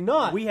 Obviously like,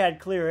 not. We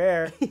had clear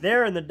air.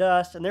 They're in the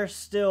dust, and they're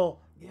still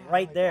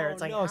right like, there. oh,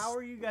 It's like, no. how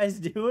are you guys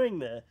doing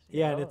this?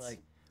 You know? And it's like,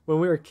 when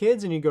we were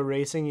kids and you go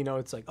racing, you know,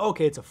 it's like,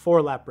 okay, it's a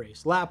 4-lap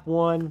race. Lap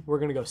 1, we're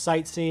gonna go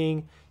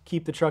sightseeing,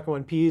 keep the truck in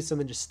one piece, and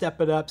then just step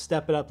it up.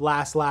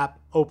 Last lap,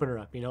 open her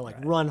up. You know,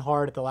 like run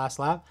hard at the last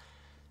lap.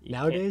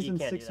 Nowadays in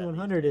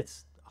 6100,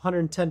 it's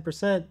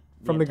 110%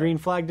 from the green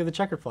flag to the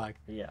checkered flag.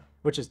 Yeah.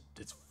 Which is,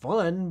 it's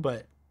fun,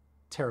 but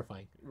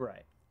terrifying.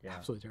 Right. Yeah.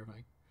 Absolutely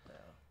terrifying.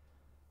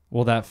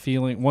 Well, that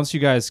feeling once you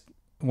guys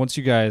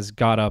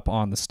got up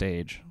on the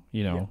stage,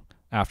 you know,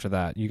 after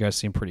that, you guys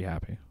seemed pretty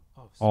happy.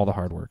 All the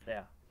hard work.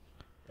 Yeah.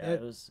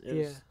 It was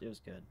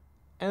good.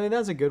 And then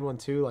that's a good one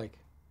too. Like,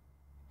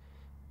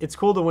 it's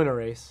cool to win a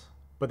race,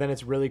 but then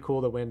it's really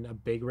cool to win a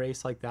big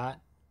race like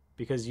that,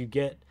 because you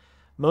get,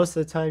 most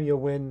of the time you'll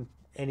win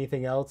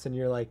anything else and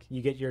you're like,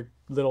 you get your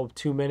little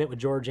 2-minute with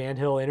George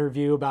Anthill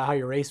interview about how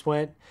your race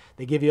went.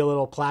 They give you a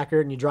little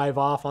placard and you drive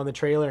off on the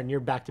trailer and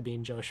you're back to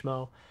being Joe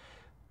Schmo.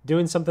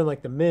 Doing something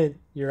like the Mint,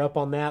 you're up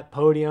on that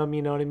podium,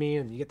 you know what I mean?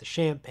 And you get the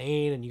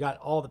champagne and you got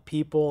all the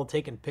people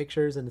taking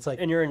pictures, and it's like,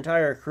 And your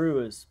entire crew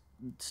is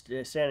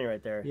standing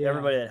right there. Yeah.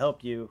 Everybody that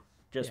helped you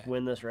just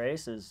win this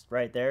race is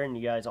right there, and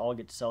you guys all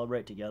get to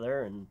celebrate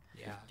together and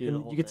do the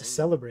and whole you get to thing.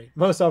 celebrate.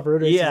 Most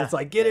off-road races, Yeah. it's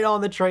like, get it on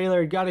the trailer,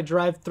 you got to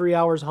drive 3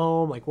 hours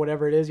home, like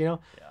whatever it is, you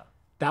know? Yeah.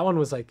 That one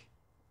was like,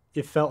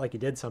 it felt like you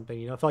did something,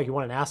 you know? It felt like you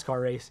won a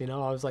NASCAR race, you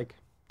know? I was like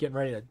getting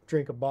ready to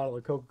drink a bottle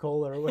of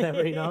Coca-Cola or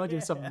whatever, you know?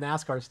 Do some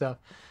NASCAR stuff.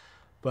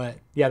 But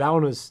yeah, that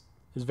one was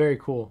very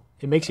cool.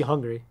 It makes you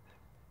hungry.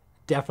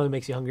 Definitely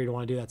makes you hungry to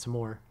want to do that some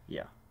more.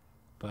 Yeah.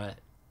 But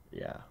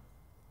Yeah.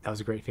 that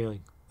was a great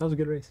feeling. That was a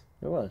good race.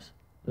 It was.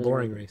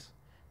 Boring race,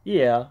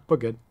 Yeah. but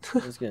good.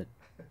 It was good.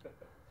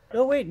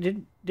 No, wait,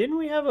 didn't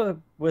we have a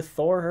with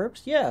Thor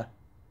Herps? Yeah.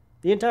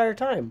 The entire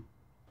time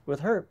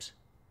with Herps.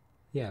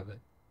 Yeah, but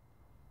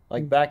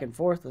Like back and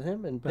forth with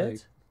him and like,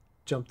 pits.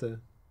 jumped the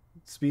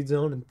speed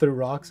zone and threw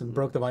rocks and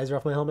broke the visor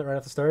off my helmet right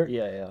off the start.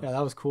 Yeah. Yeah,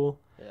 that was cool.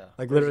 Yeah.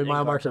 Like There's literally an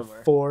mile in-car marker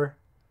somewhere. 4.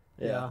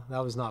 Yeah. Yeah, that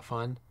was not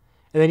fun.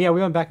 And then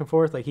we went back and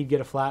forth. Like he'd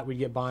get a flat, we'd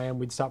get by him.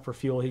 We'd stop for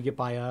fuel, he'd get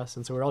by us,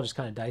 and so we're all just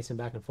kind of dicing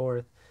back and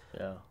forth.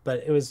 Yeah.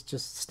 But it was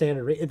just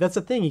standard. That's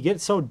the thing. You get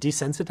so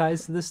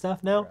desensitized to this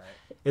stuff now. Right.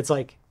 It's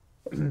like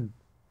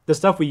the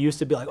stuff we used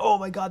to be like, oh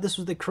my God, this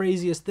was the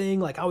craziest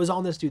thing. Like I was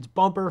on this dude's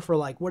bumper for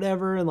like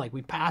whatever, and like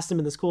we passed him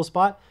in this cool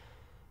spot.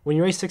 When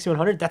you race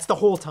 6100, that's the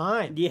whole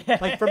time. Yeah.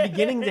 Like from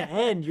beginning to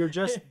end, you're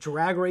just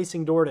drag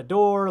racing door to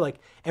door. Like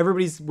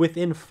everybody's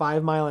within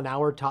 5 mile an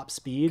hour top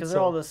speed. Because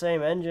they're all the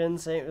same engine,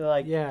 same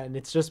like Yeah, and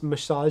it's just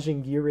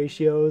massaging gear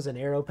ratios and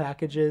aero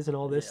packages and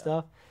all this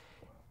stuff.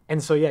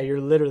 And so, yeah, you're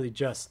literally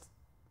just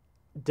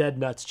dead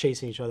nuts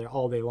chasing each other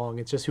all day long.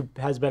 It's just who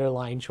has better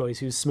line choice,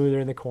 who's smoother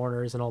in the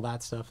corners and all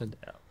that stuff. And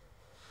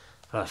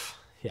yeah,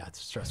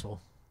 it's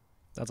stressful.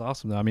 That's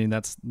awesome though. I mean,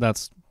 that's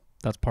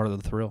part of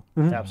the thrill.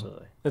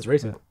 Absolutely. That's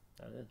racing.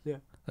 That is. Yeah.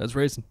 That's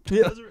racing.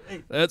 Yeah,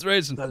 That's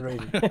racing. that's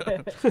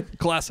racing.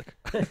 Classic.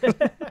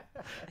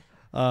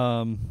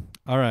 All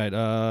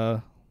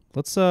right.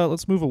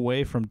 Let's move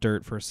away from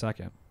dirt for a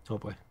second. Oh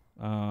boy.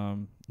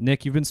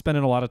 Nick, you've been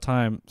spending a lot of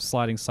time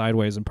sliding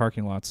sideways in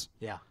parking lots.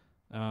 Yeah.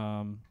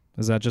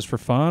 Is that just for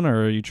fun,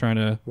 or are you trying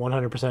to?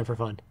 100% for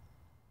fun.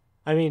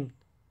 I mean,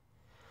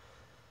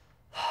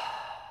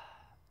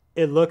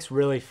 it looks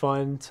really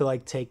fun to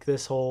like take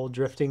this whole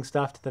drifting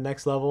stuff to the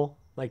next level.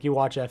 Like you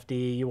watch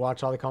FD, you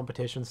watch all the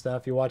competition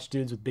stuff, you watch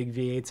dudes with big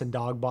V8s and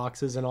dog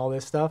boxes and all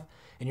this stuff,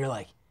 and you're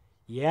like,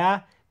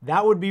 yeah,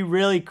 that would be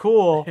really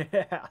cool.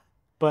 Yeah.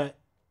 But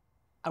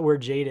we're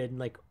jaded.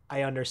 Like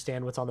I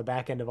understand what's on the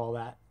back end of all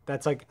that.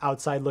 That's like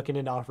outside looking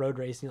into off-road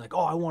racing. Like,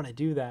 oh, I want to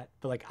do that.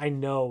 But like, I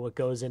know what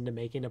goes into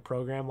making a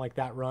program like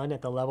that run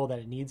at the level that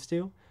it needs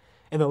to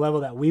and the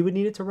level that we would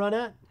need it to run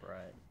at.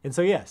 Right. And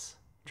so, yes,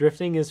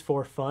 drifting is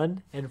for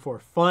fun and for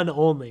fun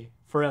only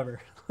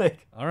forever.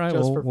 Like, All right,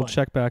 just for we'll fun.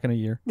 check back in a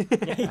year.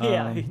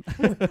 Yeah.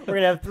 We're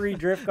going to have 3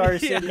 drift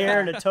cars sitting here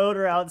and a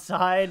toter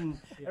outside,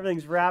 and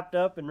everything's wrapped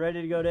up and ready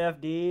to go to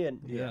FD. And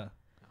Yeah.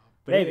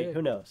 But maybe, it-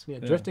 who knows? Yeah,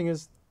 drifting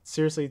is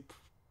seriously,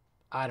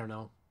 I don't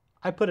know.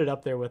 I put it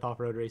up there with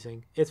off-road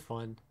racing. It's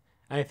fun.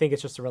 And I think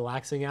it's just a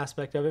relaxing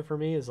aspect of it for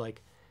me is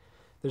like,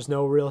 there's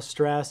no real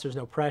stress. There's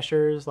no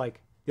pressures.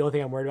 Like the only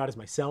thing I'm worried about is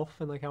myself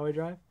and like how I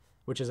drive,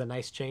 which is a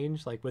nice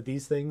change. Like with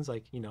these things,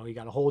 like, you know, you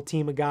got a whole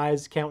team of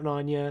guys counting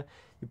on you.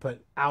 You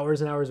put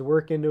hours and hours of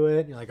work into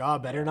it. And you're like, oh,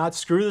 better not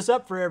screw this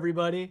up for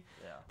everybody.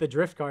 Yeah. The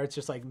drift car, it's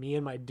just like me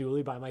and my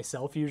dually by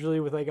myself usually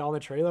with like on the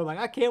trailer. I'm like,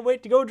 I can't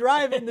wait to go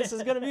driving. This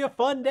is going to be a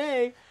fun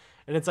day.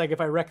 And it's like, if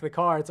I wreck the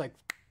car, it's like,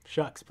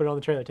 shucks, put it on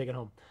the trailer, take it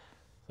home.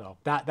 So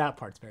that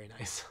part's very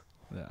nice.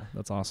 Yeah,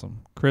 that's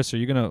awesome. Chris, are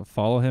you going to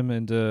follow him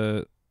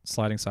into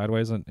sliding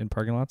sideways in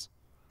parking lots?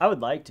 I would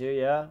like to,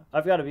 yeah.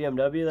 I've got a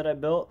BMW that I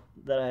built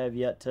that I have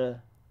yet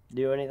to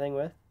do anything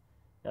with.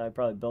 And I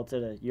probably built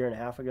it 1.5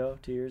 years ago,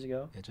 2 years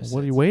ago.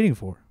 What are you waiting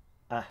for?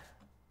 I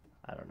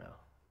don't know.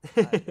 I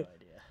have no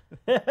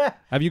idea.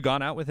 Have you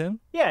gone out with him?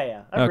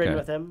 Yeah. I've ridden Okay.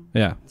 with him.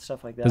 Yeah. And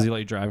stuff like that. Does he let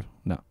you drive?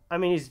 No. I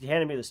mean, he's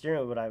handed me the steering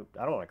wheel, but I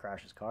don't want to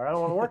crash his car. I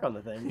don't want to work on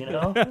the thing, you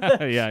know?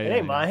 Yeah, It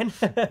ain't mine.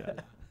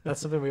 That's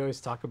something we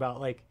always talk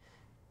about. Like,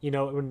 you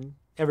know, when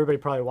everybody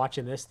probably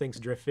watching this thinks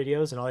drift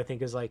videos, and all they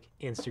think is like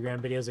Instagram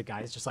videos of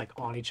guys just like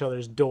on each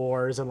other's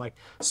doors and like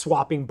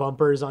swapping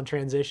bumpers on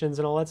transitions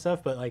and all that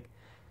stuff. But like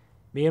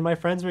me and my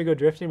friends, when we go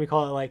drifting, we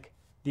call it like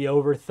the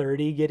over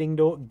 30 getting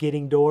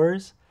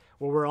doors,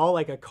 where we're all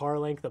like a car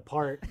length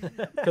apart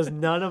because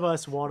none of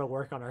us want to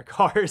work on our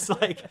cars.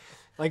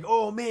 like,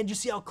 oh man, did you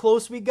see how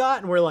close we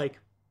got? And we're like,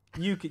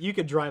 you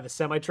could drive a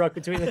semi truck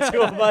between the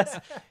two of us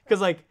because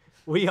like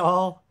we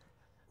all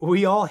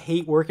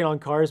hate working on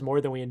cars more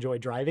than we enjoy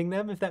driving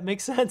them, if that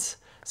makes sense.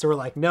 So we're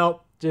like,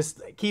 nope,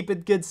 just keep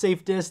it good,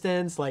 safe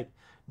distance. Like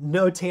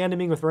no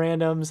tandeming with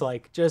randoms.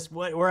 Like just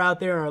we're out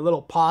there in our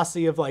little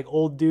posse of like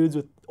old dudes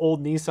with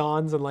old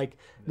Nissans and like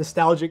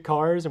nostalgic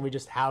cars, and we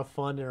just have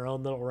fun in our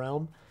own little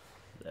realm.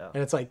 Yeah.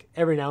 And it's like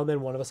every now and then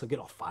one of us will get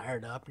all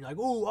fired up. And you're like,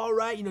 oh, all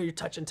right. You know, you're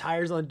touching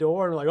tires on the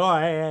door. And we're like, oh,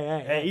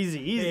 hey,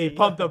 easy. Hey,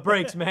 pump the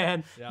brakes,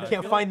 man. You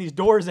can't find these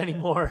doors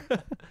anymore. I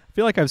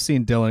feel like I've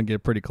seen Dylan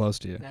get pretty close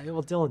to you. Yeah,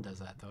 well, Dylan does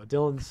that, though.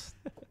 Dylan's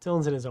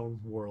in his own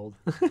world.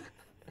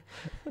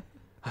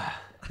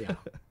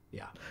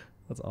 Yeah.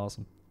 That's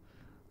awesome.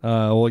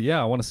 Well,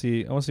 yeah, I want to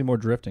see more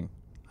drifting.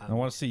 I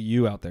want to see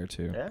you out there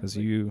too, Yeah, because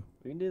we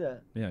can do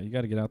that. you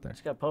got to get out there.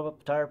 Just got to pump up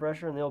the tire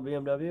pressure in the old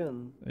BMW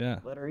and Yeah.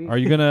 let her eat. Are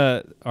you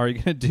gonna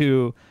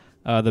do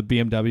the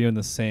BMW in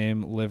the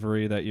same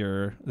livery that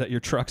your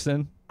truck's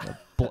in,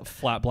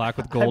 flat black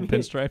with gold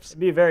pinstripes? It'd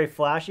be very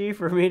flashy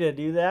for me to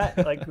do that.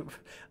 Like,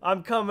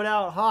 I'm coming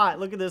out hot.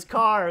 Look at this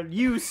car.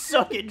 You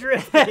suck at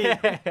drifting.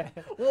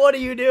 What are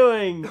you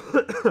doing?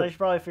 I should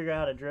probably figure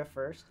out how to drift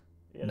first.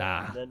 You know,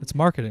 Nah, then it's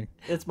marketing.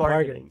 it's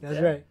marketing. That's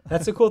Yeah. right.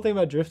 That's the cool thing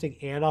about drifting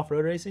and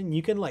off-road racing.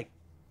 You can like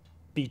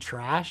be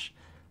trash.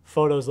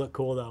 Photos look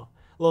cool though.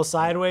 A little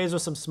sideways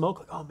with some smoke.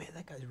 Like, oh man,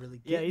 that guy's really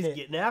Yeah, getting he's it.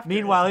 getting after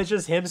Meanwhile, it. it's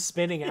just him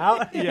spinning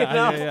out. you Yeah,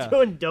 know? yeah.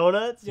 Doing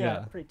donuts.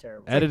 Yeah. Pretty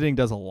terrible. Editing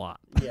does a lot.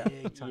 Yeah.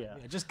 Big time. Yeah.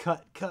 Yeah, just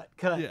cut.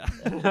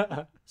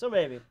 Yeah. So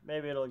maybe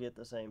it'll get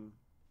the same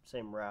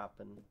wrap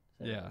and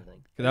Yeah.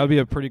 everything. That would be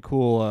a pretty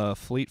cool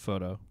fleet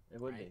photo.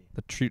 It would be.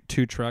 The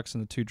two trucks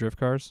and the 2 drift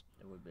cars.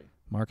 It would be.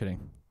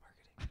 Marketing.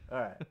 All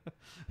right.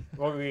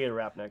 Well, we get a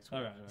wrap next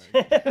week.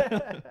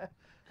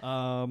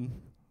 All right.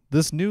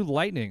 This new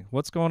Lightning.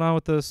 What's going on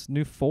with this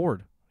new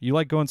Ford? You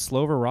like going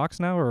slow over rocks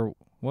now, or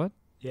what?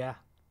 Yeah.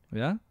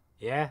 Yeah.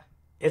 Yeah.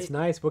 It's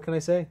nice. What can I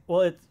say?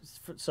 Well,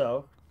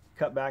 so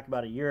cut back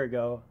about a year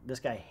ago. This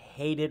guy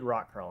hated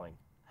rock crawling,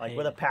 like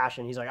with a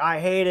passion. He's like, I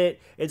hate it.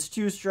 It's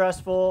too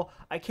stressful.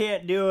 I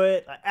can't do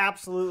it. I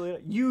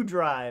absolutely. You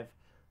drive.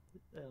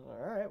 And I'm like,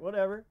 all right,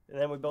 whatever. And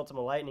then we built him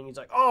a Lightning. He's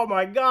like, oh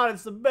my god,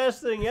 it's the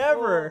best thing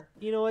ever.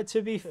 Well, you know what?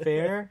 To be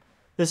fair,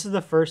 this is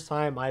the first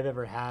time I've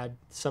ever had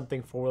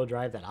something four-wheel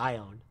drive that I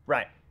own.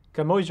 Right.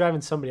 'Cause I'm always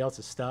driving somebody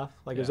else's stuff.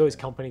 Like there's always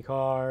company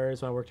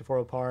cars when I worked at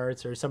 4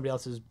 Parts, or somebody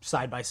else's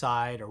side by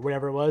side, or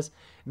whatever it was.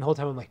 And the whole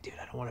time I'm like, dude,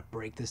 I don't want to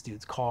break this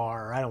dude's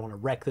car, or I don't want to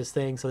wreck this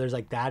thing. So there's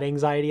like that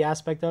anxiety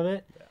aspect of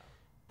it. Yeah.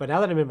 But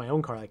now that I'm in my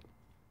own car, like,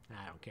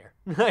 I don't care.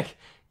 Like,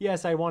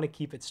 yes, I want to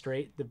keep it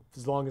straight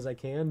as long as I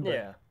can. But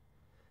Yeah.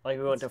 Like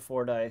we went to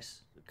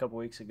Fordyce a couple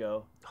weeks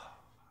ago,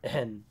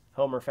 and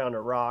Homer found a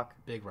rock.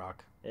 Big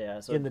rock.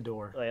 Yeah, so in the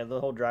door. like the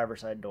whole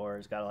driver's side door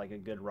has got like a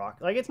good rock.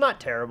 Like it's not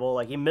terrible.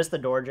 Like he missed the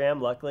door jam,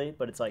 luckily,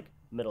 but it's like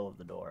middle of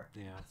the door.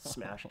 Yeah.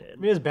 Smashed I it.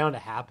 mean, it's bound to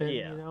happen,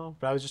 Yeah. you know.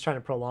 But I was just trying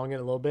to prolong it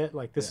a little bit.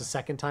 Like this is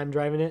second time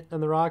driving it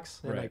on the rocks,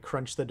 and I Right.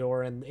 crunched the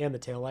door and the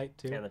taillight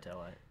too. And the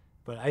taillight.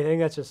 But I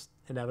think that's just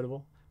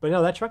inevitable. But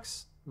no, that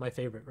truck's my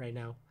favorite right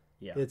now.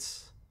 Yeah.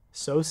 It's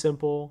so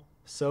simple,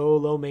 so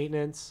low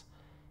maintenance,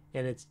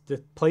 and it's the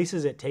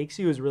places it takes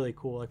you is really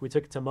cool. Like we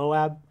took it to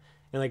Moab,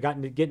 and like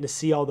getting to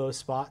see all those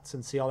spots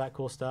and see all that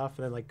cool stuff,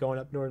 and then like going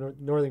up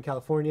Northern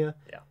California,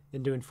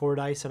 and doing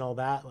Fordyce and all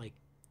that. Like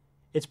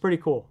it's pretty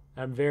cool.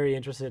 I'm very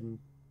interested in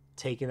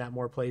taking that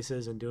more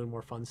places and doing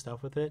more fun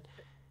stuff with it,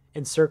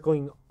 and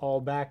circling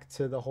all back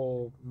to the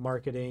whole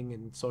marketing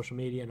and social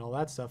media and all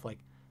that stuff. Like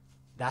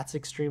that's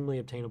extremely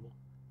obtainable.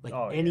 Like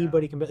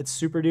anybody can. It's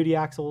Super Duty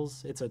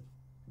axles. It's a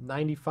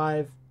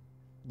 95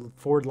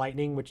 Ford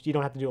Lightning, which you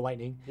don't have to do a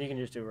Lightning. You can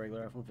just do a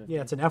regular F-150.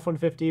 Yeah, it's an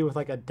F-150 with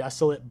like a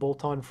desolate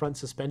bolt-on front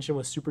suspension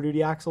with Super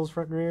Duty axles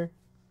front and rear.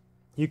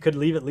 You could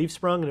leave it leaf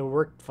sprung and it would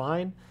work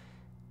fine,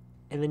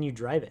 and then you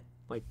drive it.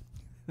 Like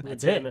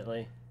that's it.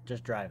 Legitimately,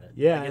 just drive it.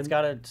 Yeah, like, it's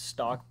got a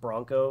stock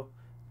Bronco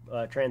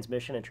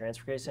transmission and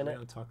transfer case in We it.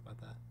 don't talk about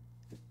that.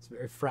 It's a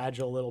very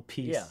fragile little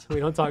piece. Yeah. We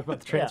don't talk about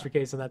the transfer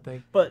case in that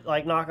thing. But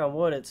like, knock on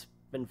wood, it's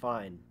been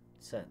fine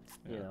since.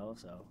 You know,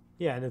 so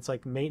Yeah, and it's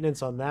like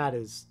maintenance on that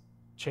is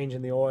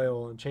changing the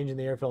oil and changing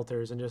the air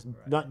filters and just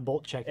nut and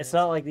bolt checking. it's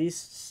not like these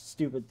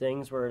stupid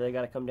things where they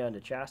got to come down to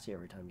chassis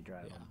every time you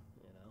drive them.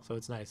 You know, So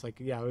it's nice. Like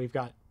we've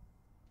got.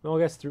 Well, I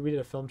guess we did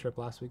a film trip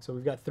last week, so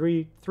we've got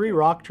three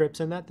rock trips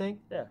in that thing.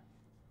 Yeah.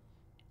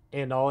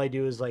 And all I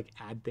do is like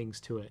add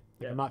things to it.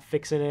 Like, I'm not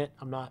fixing it.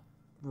 I'm not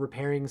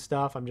repairing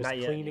stuff. I'm just Not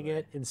yet, cleaning anyway.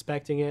 it,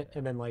 inspecting it,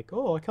 and then like,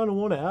 oh, I kind of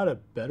want to add a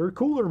better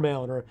cooler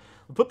mount or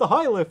put the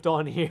high lift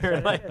on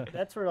here. Like,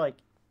 that's where like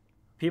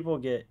people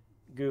get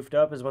goofed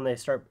up is when they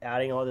start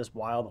adding all this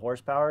wild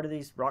horsepower to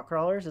these rock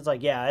crawlers. It's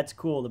like, yeah, it's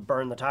cool to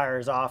burn the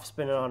tires off,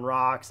 spinning on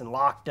rocks and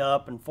locked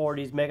up and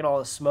 40s making all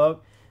this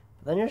smoke.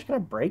 But then you're just gonna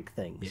break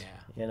things. Yeah.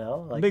 You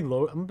know, like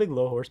I'm a big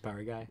low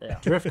horsepower guy. Yeah.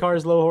 Drift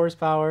cars low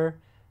horsepower,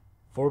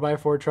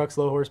 4x4 trucks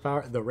low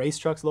horsepower, the race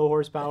trucks low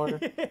horsepower.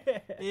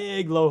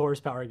 Big low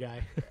horsepower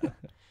guy.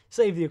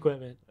 Save the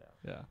equipment.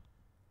 Yeah,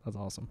 that's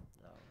awesome.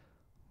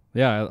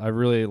 Yeah, I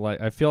really like.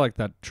 I feel like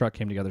that truck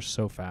came together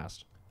so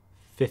fast.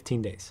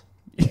 15 days.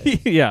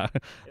 Yeah,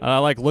 I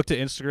like looked at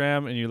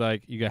Instagram and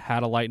you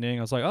had a Lightning.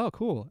 I was like, oh,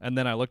 cool. And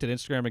then I looked at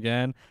Instagram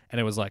again and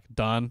it was like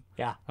done.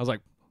 Yeah. I was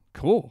like,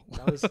 cool.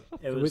 That was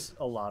it was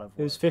a lot of work.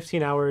 It was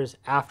 15 hours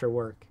after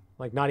work,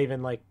 like not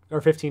even like,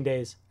 or 15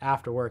 days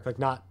after work, like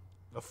not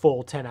a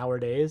full 10-hour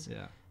days.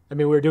 Yeah. I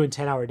mean, we were doing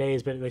 10-hour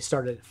days, but they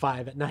started at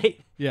 5 at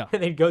night. Yeah.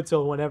 And they'd go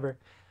till whenever.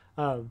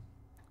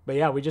 But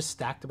yeah, we just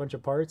stacked a bunch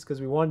of parts because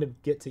we wanted to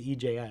get to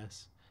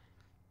EJS,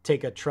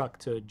 take a truck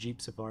to a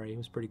Jeep Safari. It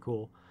was pretty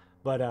cool.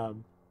 But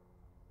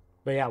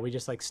yeah, we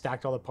just like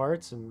stacked all the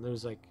parts, and there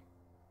was like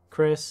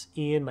Chris,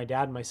 Ian, my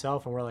dad, and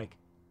myself, and we're like,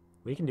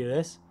 we can do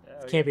this.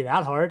 It can't be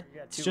that hard.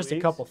 got It's 2 just a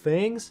weeks. couple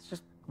things.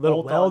 Just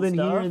Little bolt on weld in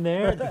here stuff. and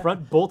there. The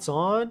front bolts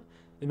on,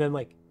 and then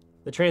like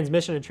the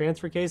transmission and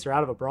transfer case are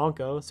out of a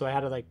Bronco, so I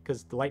had to like,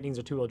 because the Lightnings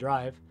are 2-wheel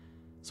drive,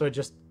 so I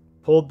just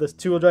pulled this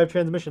 2-wheel drive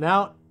transmission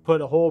out,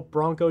 put a whole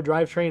Bronco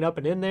drivetrain up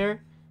and in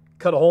there,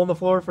 cut a hole in the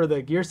floor for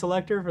the gear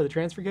selector for the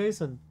transfer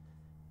case, and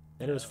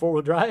then it was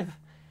 4-wheel drive.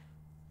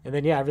 And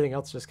then yeah, everything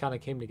else just kind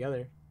of came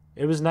together.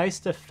 It was nice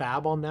to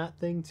fab on that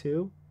thing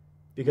too,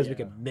 because we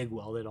could MIG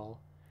weld it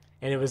all.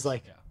 And it was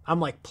like, I'm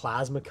like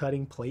plasma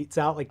cutting plates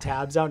out, like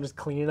tabs out, and just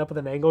cleaning up with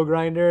an angle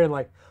grinder and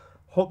like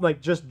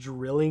just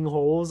drilling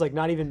holes, like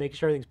not even making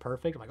sure everything's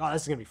perfect. I'm like, oh,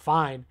 this is gonna be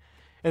fine.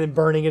 And then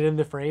burning it in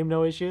the frame,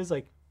 no issues.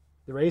 Like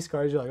the race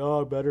cars, you're like,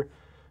 oh, better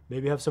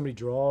maybe have somebody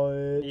draw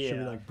it. Should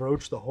we Yeah. like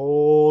broach the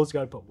holes?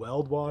 Got to put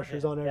weld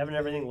washers on everything. Having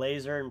everything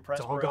laser and press.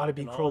 It's all got to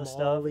be chrome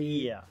ollie.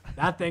 Yeah.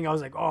 That thing, I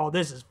was like, oh,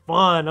 this is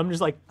fun. I'm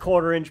just like,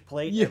 1/4-inch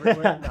plate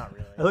everywhere. Not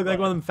really. I look like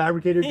one of them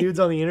fabricator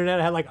dudes on the internet.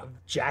 I had like a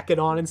jacket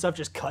on and stuff,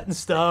 just cutting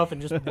stuff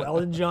and just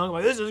welding junk. I'm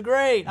like, this is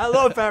great. I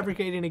love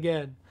fabricating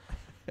again.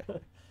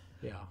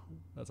 Yeah,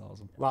 That's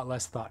awesome. a lot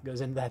less thought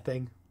goes into that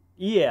thing.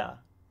 Yeah,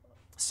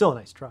 Still a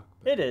nice truck.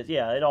 it is.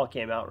 Yeah, it all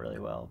came out really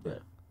well,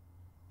 but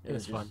It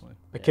was fun. just-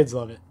 My kids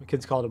love it. My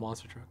kids call it a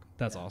monster truck.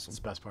 That's awesome. It's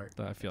the best part.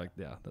 I feel like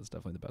that's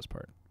definitely the best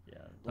part. Yeah,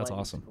 That's Lightning's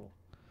awesome. Cool.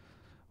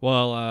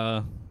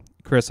 Well,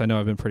 Chris, I know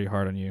I've been pretty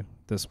hard on you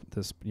this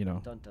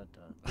Dun dun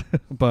dun.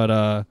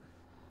 but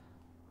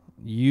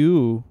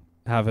you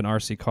have an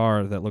RC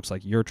car that looks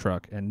like your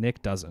truck, and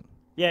Nick doesn't.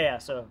 Yeah.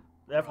 So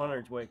the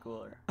F100's way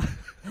cooler.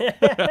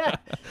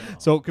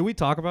 So can we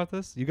talk about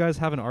this? You guys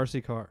have an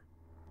RC car.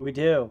 We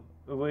do.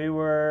 We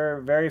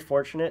were very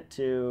fortunate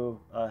to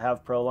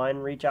have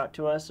Proline reach out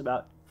to us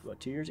about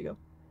 2 years ago.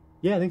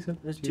 Yeah, I think so.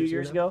 It was 2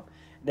 years ago.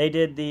 They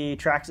did the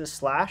Traxxas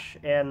Slash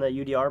and the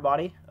UDR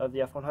body of the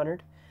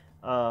F100,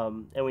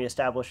 and we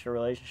established a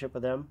relationship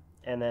with them.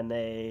 And then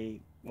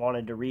they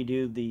wanted to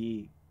redo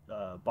the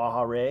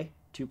Baja Ray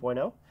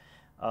 2.0.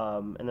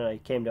 And then they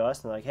came to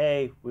us and they're like,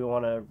 hey, we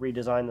want to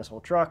redesign this whole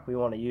truck. We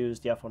want to use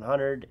the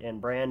F100 and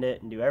brand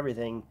it and do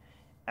everything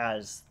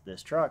as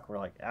this truck. We're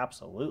like,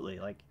 absolutely.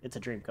 Like, it's a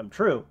dream come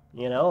true.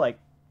 You know, like,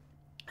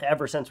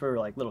 ever since we were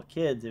like little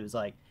kids, it was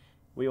like,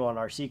 we want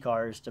RC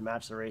cars to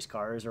match the race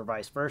cars or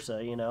vice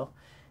versa, you know?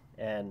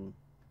 And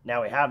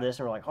now we have this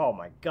and we're like, oh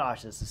my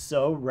gosh, this is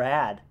so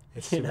rad.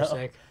 It's super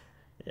sick.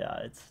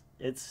 Yeah,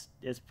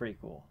 it's pretty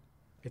cool.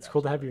 It's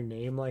cool to have your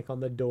name like on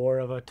the door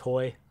of a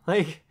toy.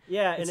 Like,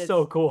 yeah, it's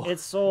so cool.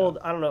 It's sold.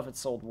 I don't know if it's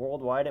sold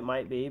worldwide. It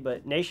might be,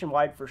 but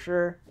nationwide for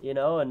sure. You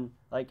know, and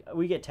like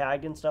we get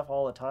tagged and stuff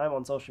all the time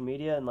on social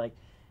media, and like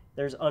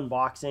there's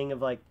unboxing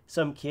of like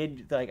some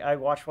kid. Like I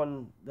watched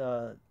one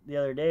the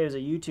other day. It was a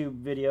YouTube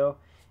video,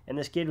 and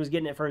this kid was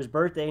getting it for his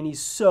birthday, and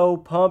he's so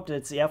pumped.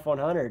 It's the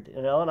F100,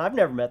 you know. And I've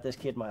never met this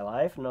kid in my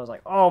life, and I was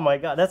like, oh my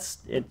god, that's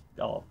it.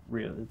 Oh,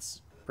 real.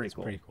 It's pretty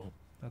cool. Pretty cool.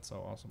 That's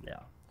so awesome. Yeah.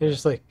 It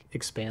just like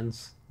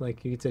expands,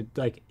 like you get to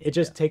like it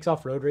just takes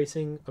off-road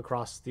racing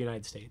across the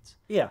United States.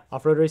 Yeah.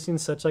 Off-road racing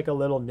is such like a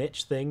little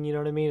niche thing, you know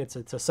what I mean? It's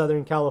a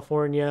Southern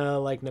California,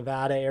 like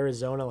Nevada,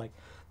 Arizona, like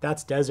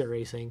that's desert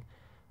racing.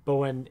 But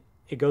when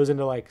it goes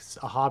into like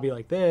a hobby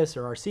like this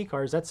or RC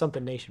cars, that's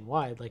something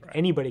nationwide. Like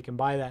anybody can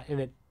buy that,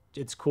 and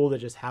it's cool to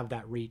just have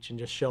that reach and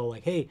just show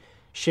like, hey,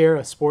 share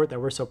a sport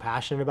that we're so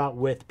passionate about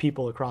with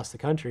people across the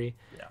country.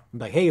 Yeah.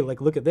 Like, hey,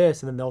 like look at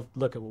this, and then they'll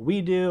look at what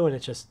we do, and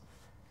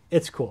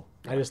it's cool.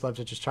 I just love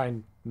to just try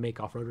and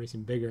make off-road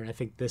racing bigger, and I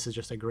think this is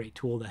just a great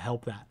tool to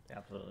help that.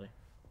 Absolutely.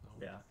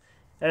 Yeah.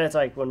 And it's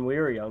like when we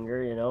were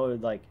younger, you know,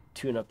 we'd like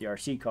tune up the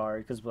RC car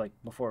because like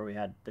before we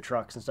had the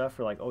trucks and stuff,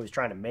 we're like always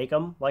trying to make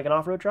them like an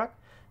off-road truck.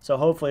 So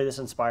hopefully this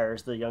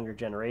inspires the younger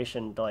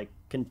generation to like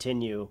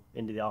continue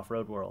into the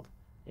off-road world,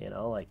 you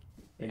know, like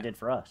it did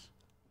for us.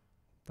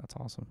 That's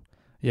awesome.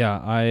 Yeah,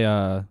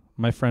 I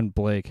my friend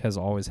Blake has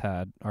always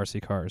had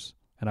RC cars,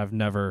 and I've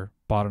never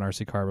bought an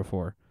RC car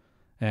before,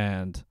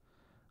 and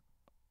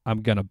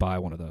I'm gonna buy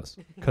one of those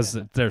because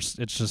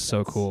it's just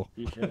so cool.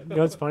 You know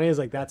what's funny is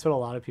like that's what a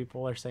lot of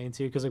people are saying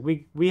too, because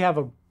like we have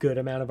a good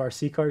amount of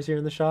RC cars here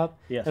in the shop,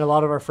 yes. And a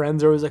lot of our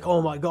friends are always like,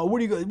 oh my god,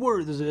 what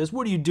is this?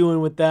 What are you doing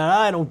with that?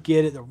 I don't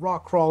get it. The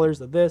rock crawlers,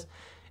 this,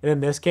 and then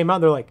this came out.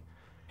 They're like,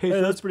 hey,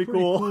 that's pretty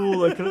cool.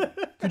 Like,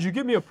 could you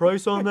give me a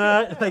price on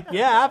that? Like,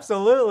 yeah,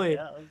 absolutely.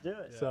 Yeah, let's do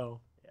it.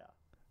 So, yeah.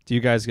 Do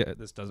you guys get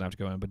this? Doesn't have to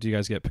go in, but do you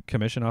guys get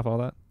commission off all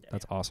that? Yeah.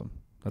 That's awesome.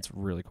 That's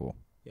really cool.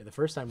 Yeah, the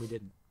first time we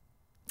didn't.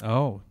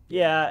 Oh,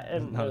 Yeah,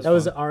 and That That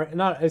was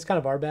it's kind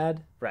of our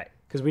bad. right.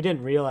 Because we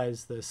didn't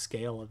realize the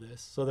scale of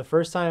this. So the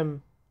first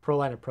time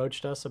Proline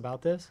approached us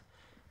about this,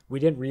 we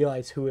didn't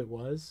realize who it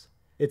was.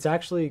 It's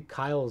actually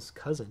Kyle's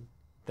cousin,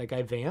 that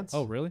guy Vance.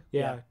 oh, really?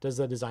 Yeah, does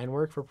the design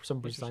work for some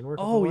design work.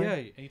 Oh, for yeah.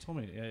 Proline. You told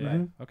me. Yeah, yeah.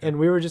 Mhm. Okay. And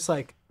we were just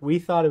like, we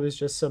thought it was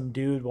just some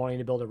dude wanting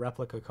to build a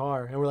replica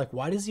car, and we're like,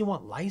 why does he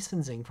want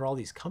licensing for all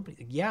these companies?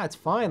 Like, yeah, it's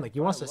fine. Like,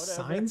 you want us to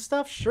whatever. sign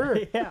stuff? Sure.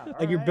 Yeah,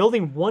 Like you're alright.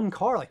 building one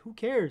car. Like, who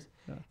cares?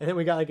 And then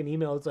we got like an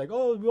email. It's like,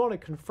 oh, we want to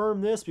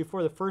confirm this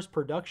before the first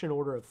production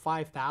order of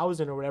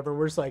 5,000 or whatever. And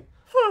we're just like,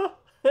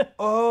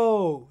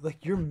 oh,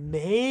 like you're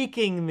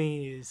making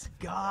these.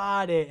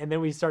 Got it. And then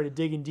we started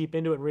digging deep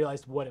into it and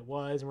realized what it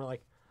was. And we're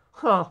like,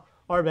 huh,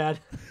 our bad.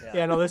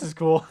 Yeah, no, this is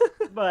cool.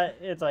 But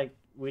it's like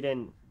we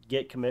didn't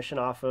get commission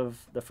off of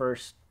the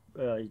first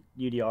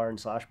UDR and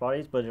slash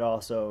bodies, but it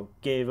also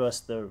gave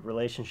us the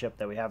relationship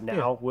that we have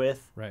now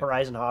with Right.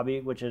 Horizon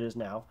Hobby, which it is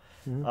now,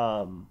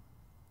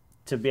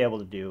 to be able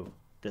to do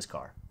this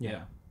car.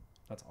 Yeah.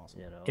 That's awesome.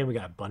 You know, And we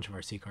got a bunch of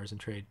RC cars in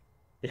trade.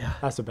 yeah.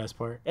 That's the best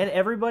part. And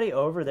everybody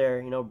over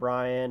there, you know,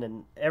 Brian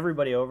and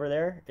everybody over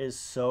there is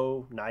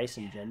so nice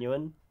and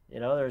genuine. You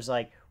know, there's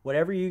like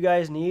whatever you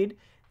guys need,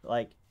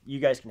 like you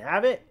guys can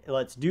have it.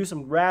 Let's do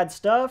some rad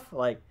stuff.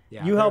 Like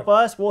Yeah, you help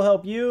us, we'll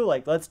help you.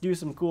 Like let's do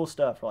some cool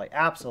stuff. We're like,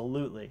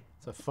 absolutely.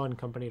 It's a fun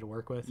company to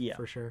work with, Yeah.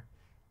 for sure.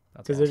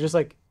 That's Because they're just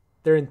like,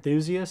 they're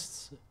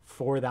enthusiasts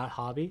for that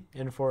hobby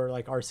and for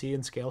like RC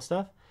and scale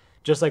stuff.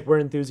 Just like we're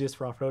enthusiasts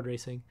for off-road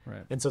racing.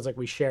 Right. And so it's like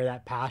we share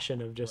that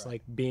passion of just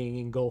like being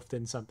engulfed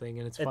in something,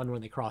 and it's fun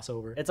when they cross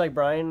over. It's like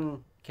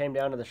Brian came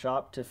down to the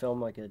shop to film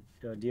like a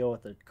deal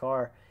with the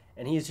car,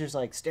 and he's just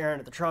like staring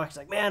at the truck. He's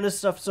like, man, this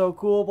stuff's so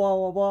cool, blah,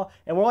 blah, blah.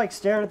 And we're like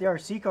staring at the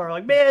RC car,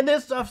 like, man,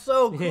 this stuff's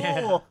so cool.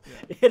 Yeah.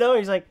 You know,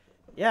 he's like,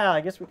 yeah,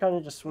 I guess we kind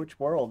of just switch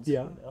worlds.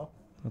 Yeah. You know?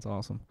 That's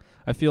awesome.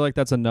 I feel like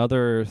that's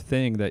another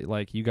thing that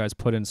like you guys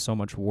put in so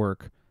much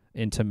work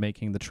into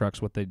making the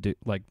trucks what they do,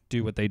 like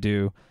do what they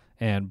do,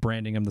 and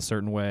branding them the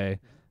certain way.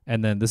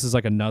 And then this is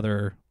like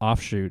another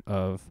offshoot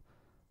of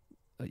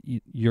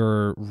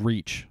your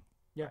reach,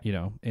 you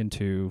know,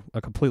 into a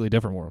completely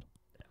different world.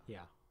 Yeah,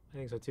 I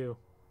think so too.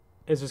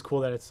 It's just cool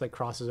that it's like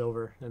crosses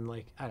over, and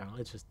like, I don't know,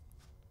 it's just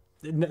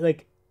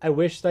like, I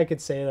wish I could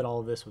say that all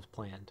of this was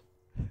planned.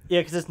 Yeah,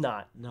 because it's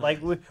not. No.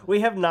 Like,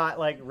 we have not,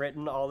 like,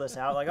 written all this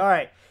out. Like, all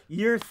right,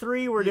 year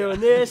 3, we're doing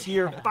this.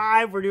 Year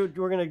 5, we're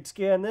going to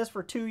scan this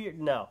for 2 years.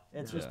 No,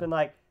 it's just been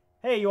like,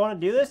 hey, you want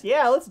to do this?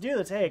 Yeah, let's do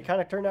this. Hey, it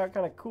kind of turned out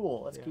kind of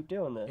cool. Let's keep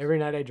doing this. Every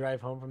night I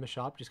drive home from the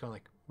shop, just going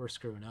like, we're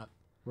screwing up.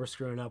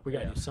 We got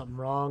to do something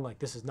wrong. Like,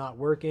 this is not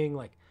working.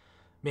 Like,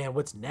 man,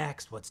 what's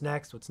next? What's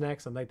next? What's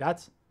next? I'm like,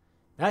 that's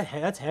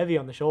heavy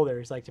on the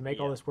shoulders. Like to make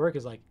all this work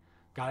is like,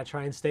 gotta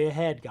try and stay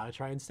ahead. Gotta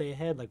try and stay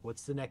ahead. Like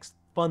what's the next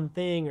fun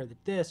thing or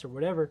this or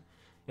whatever.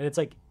 And it's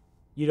like,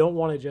 you don't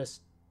want to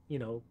just,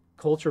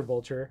 culture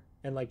vulture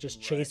and like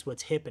just chase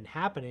what's hip and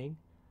happening.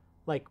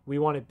 Like we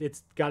want to,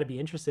 it's got to be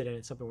interested in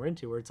it, something we're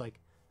into where it's like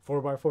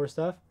 4x4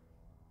 stuff.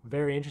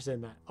 Very interested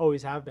in that.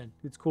 Always have been.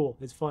 It's cool.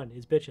 It's fun.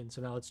 It's bitching.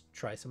 So now let's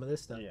try some of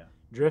this stuff. Yeah.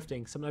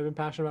 Drifting, something I've been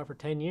passionate about for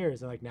 10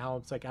 years. And like now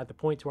it's like at the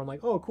point to where I'm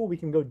like, oh, cool, we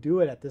can go do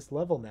it at this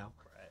level now.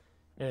 Right.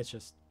 And it's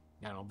just,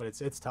 I don't know, but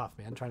it's tough,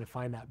 man. Trying to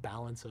find that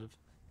balance of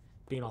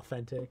being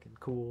authentic and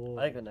cool.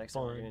 I think the next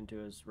thing we're fun. getting into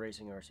is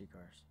racing RC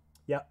cars.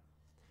 Yep.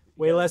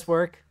 Way less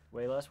work.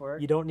 Way less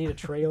work. You don't need a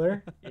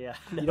trailer. Yeah.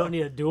 You don't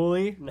need a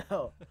dually.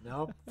 No.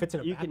 No. Fits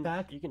in a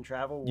backpack. You can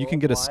travel. You can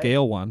get a worldwide.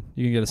 scale one.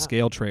 You can get a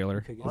scale trailer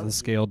could get with a one.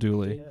 scale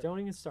dually. Dude, don't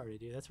even start it,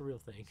 dude. That's a real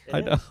thing. It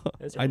I know.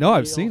 That's a I know.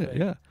 I've real seen it.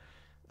 thing. Yeah.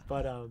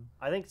 But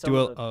I think some Do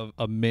of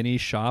the, a mini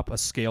shop, a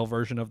scale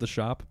version of the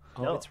shop.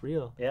 oh, it's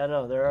real. yeah,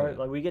 no, there are Yeah.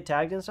 like we get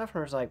tagged and stuff,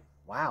 and it's like,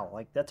 wow,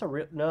 like that's a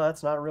real. No,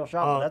 that's not a real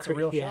shop. but that's a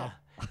real yeah.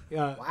 shop.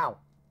 Yeah. Wow.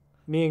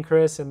 Me and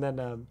Chris and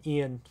then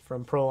Ian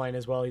from Proline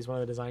as well. He's one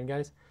of the design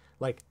guys.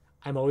 Like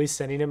I'm always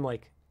sending him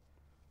like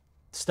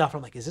stuff.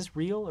 I'm like, is this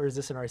real or is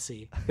this an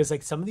RC? Because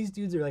like some of these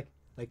dudes are like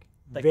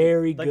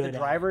very like good. the at it.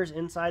 drivers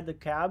inside the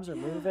cabs are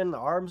moving, the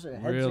arms are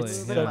heads Really? are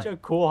moving. Yeah. Such a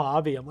cool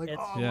hobby. I'm like,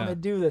 It's- I Yeah. want to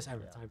do this. I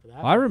don't have time for that.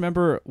 I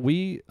remember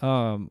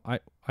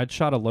I'd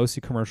shot a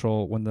Losi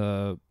commercial when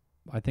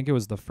I think it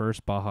was the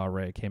first Baja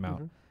Ray came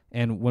out,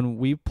 and when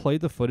we played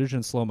the footage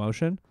in slow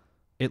motion,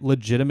 it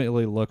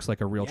legitimately looks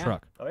like a real Yeah.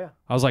 truck. Oh yeah.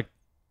 I was like,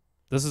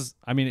 this is.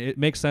 I mean, it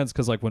makes sense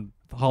because like when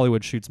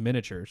Hollywood shoots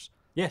miniatures,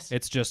 Yes.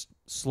 it's just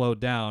slowed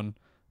down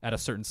at a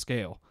certain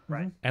scale,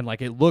 Right. and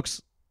like it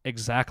looks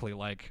exactly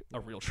like a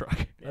real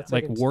truck. That's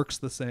like like in- works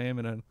the same,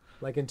 and then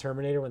like in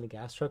Terminator when the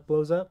gas truck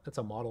blows up. That's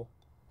a model.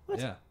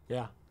 yeah.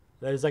 Yeah.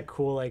 There's like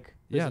cool like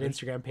there's Yeah, an there's-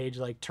 Instagram page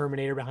like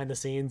Terminator behind the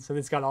scenes and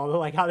it's got all the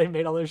like how they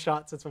made all those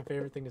shots. That's my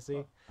favorite thing to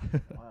see.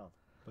 Wow.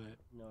 But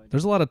No idea.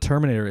 There's a lot of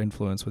Terminator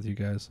influence with you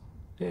guys.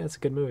 yeah, it's a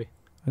good movie.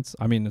 It's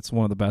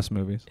one of the best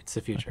movies. It's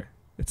the future.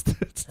 It's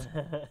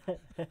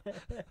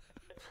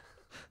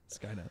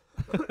Skynet.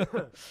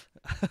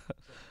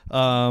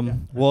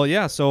 Well,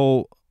 yeah.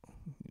 So,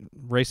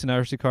 racing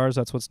RC cars.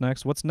 That's what's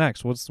next. What's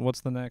next? What's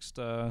the next?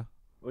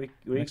 we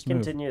Next move.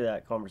 continue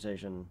that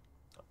conversation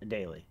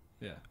daily.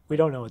 Yeah. We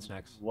don't know what's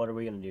next. What are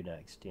we gonna do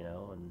next?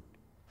 And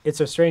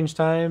It's a strange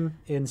time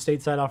in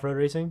stateside off-road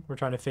racing. We're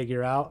trying to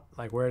figure out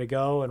like where to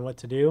go and what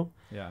to do.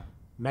 Yeah.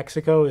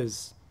 Mexico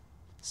is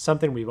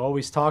something we've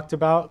always talked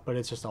about, but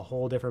it's just a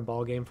whole different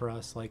ballgame for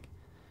us. Like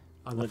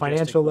on the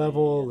financial Logistically,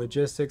 level, yeah.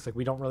 logistics, like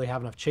we don't really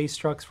have enough chase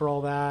trucks for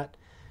all that.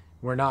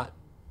 We're not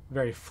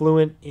very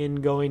fluent in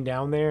going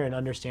down there and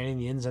understanding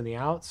the ins and the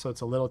outs, so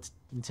it's a little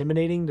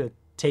intimidating to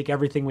take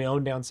everything we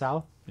own down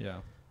south. Yeah.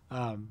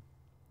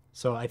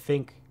 So I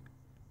think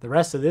the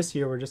rest of this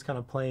year we're just kind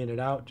of playing it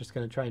out, just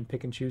going to try and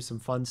pick and choose some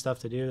fun stuff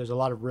to do. There's a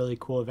lot of really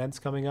cool events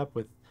coming up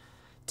with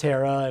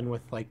Terra and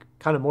with like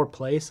kind of more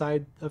play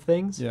side of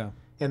things. Yeah.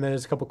 And then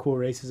there's a couple cool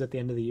races at the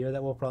end of the year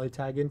that we'll probably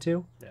tag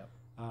into. yeah.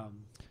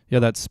 Yeah.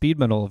 That speed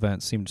metal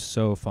event seemed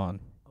so fun,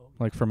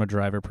 like from a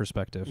driver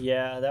perspective.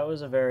 Yeah, that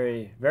was a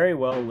very, very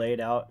well laid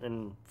out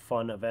and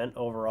fun event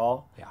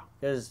overall. Yeah.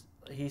 Because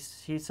he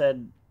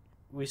said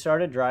we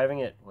started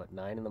driving at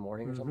 9 in the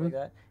morning or something like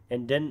that,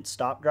 and didn't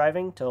stop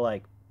driving till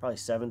like probably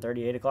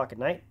 7:30, 8 o'clock at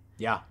night.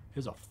 Yeah. It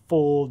was a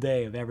full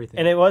day of everything.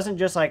 And it wasn't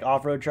just like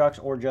off-road trucks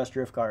or just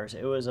drift cars.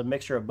 It was a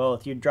mixture of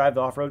both. You'd drive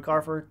the off-road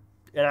car for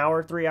an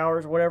hour, 3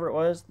 hours, whatever it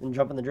was, then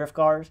jump in the drift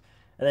cars,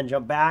 and then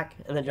jump back,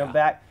 and then jump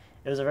back.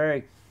 It was a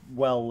very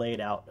well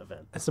laid out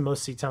event. That's the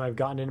most seat time I've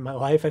gotten in my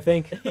life, I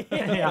think.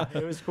 Yeah,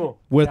 it was cool.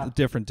 With Yeah,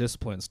 different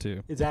disciplines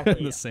too. exactly.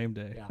 In the same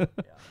day. Yeah.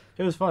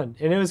 It was fun.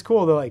 And it was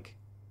cool to like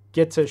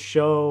get to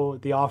show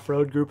the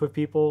off-road group of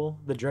people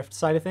the drift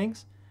side of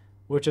things,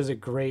 which is a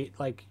great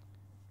like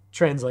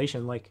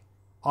translation. Like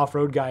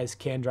off-road guys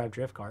can drive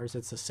drift cars.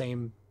 It's the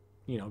same,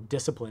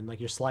 discipline. Like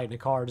you're sliding a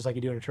car just like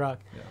you do in a truck.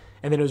 Yeah.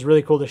 And then it was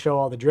really cool to show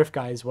all the drift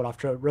guys what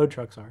off-road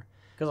trucks are.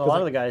 Because a lot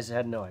of the guys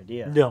had no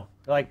idea. No.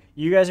 Like,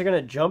 you guys are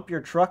going to jump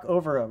your truck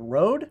over a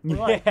road? We're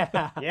like,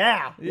 Yeah.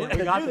 yeah. We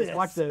got this.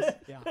 Watch this.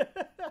 Yeah.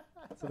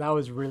 So that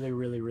was really,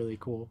 really, really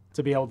cool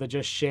to be able to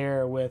just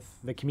share with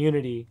the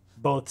community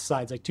both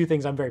sides, like two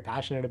things I'm very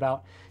passionate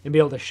about, and be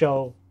able to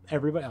show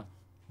everybody. Oh,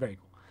 very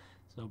cool.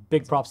 So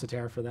big props to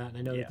Tara for that. And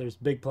I know Yeah. that there's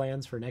big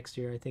plans for next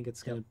year. I think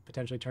it's going to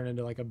potentially turn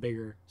into like a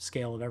bigger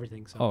scale of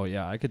everything. So Oh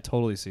yeah, I could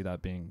totally see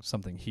that being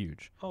something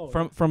huge. Oh,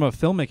 From a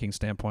filmmaking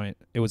standpoint,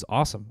 it was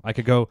awesome. I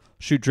could go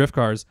shoot drift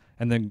cars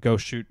and then go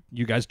shoot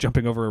you guys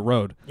jumping over a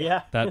road.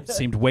 Yeah. That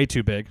seemed way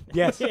too big.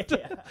 yes, yeah.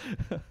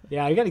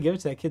 yeah, I got to give it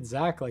to that kid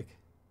Zach. Like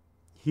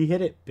he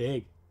hit it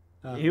big.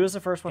 He was the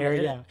first one to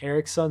hit it.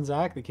 Eric's son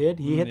Zach, the kid,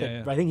 he hit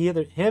yeah, the. I think he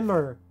hit him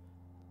or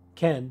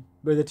Ken,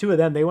 but the two of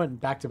them they went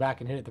back to back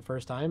and hit it the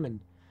first time, and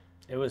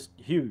It was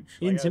huge.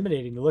 Like,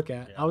 intimidating to look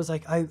at. Yeah. I was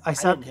like, I I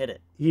sat. didn't hit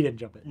it. He didn't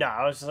jump it. No,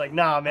 I was just like,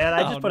 nah, man.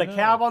 I Oh, just put a no.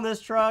 cab on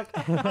this truck.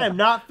 I am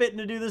not fitting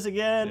to do this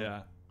again.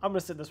 Yeah. I'm gonna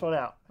sit this one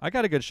out. I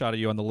got a good shot of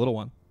you on the little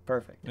one.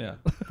 Perfect. Yeah.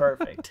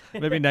 Perfect.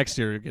 Maybe next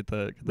year get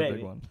the Maybe.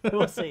 big one.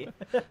 We'll see.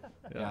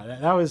 Yeah,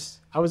 that was.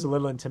 I was a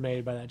little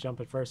intimidated by that jump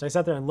at first. I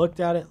sat there and looked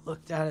at it,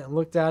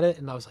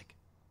 and I was like,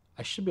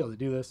 I should be able to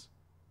do this.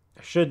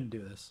 I shouldn't do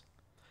this,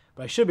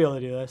 but I should be able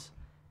to do this.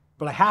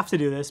 But I have to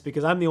do this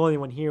because I'm the only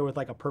one here with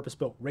like a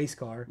purpose-built race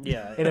car.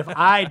 Yeah. And if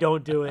I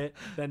don't do it,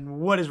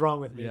 then what is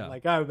wrong with me? Yeah.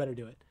 Like, I better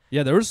do it.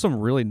 Yeah, there was some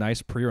really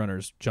nice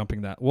pre-runners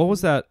jumping that. What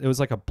was that? It was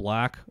like a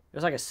black. It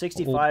was like a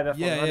 65 F100.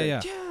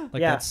 Yeah.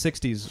 Like Yeah. that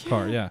 60s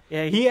car. Yeah.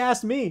 Yeah, He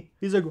asked me,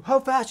 he's like, how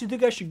fast do you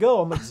think I should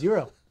go? I'm like,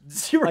 0.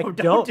 Zero. Like,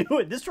 don't don't. do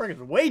it. This truck is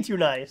way too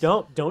nice.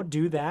 Don't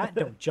do that.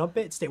 Don't jump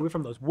it. Stay away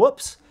from those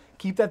whoops.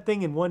 Keep that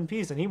thing in one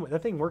piece. And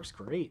that thing works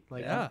great.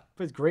 Like, Yeah. he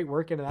puts great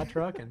work into that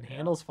truck and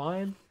handles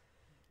fine.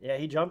 Yeah,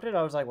 he jumped it.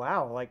 I was like,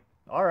 wow. Like,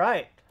 all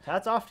right.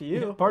 Hats off to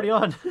you. Party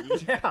on.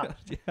 Yeah.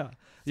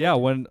 Yeah.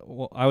 When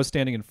I was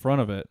standing in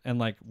front of it and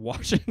like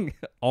watching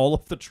all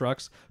of the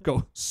trucks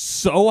go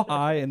so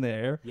high in the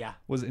air Yeah.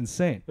 was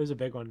insane. It was a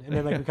big one. And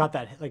then like we caught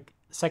that like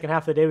second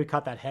half of the day we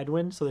caught that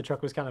headwind, so the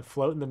truck was kind of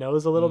floating the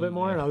nose a little bit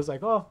more, yeah. and I was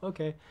like, oh,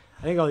 okay.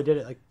 I think I only did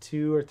it like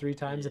 2 or 3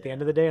 times at the end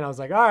of the day, and I was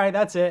like, all right,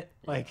 that's it.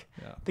 Like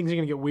Yeah. things are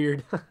gonna get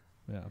weird.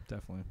 Yeah,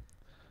 definitely.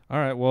 All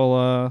right.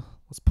 Well,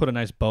 let's put a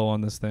nice bow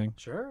on this thing.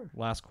 Sure.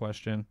 Last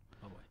question,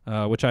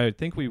 Oh, which I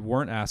think we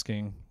weren't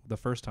asking the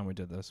first time we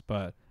did this,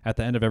 but at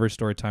the end of every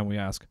story time we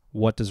ask,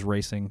 what does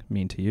racing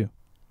mean to you?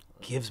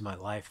 Gives my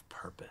life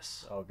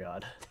purpose. Oh,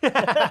 God.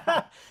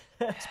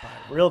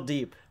 Real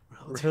deep.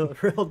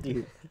 Real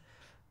deep.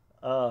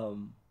 Yeah,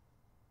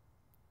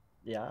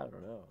 I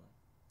don't know.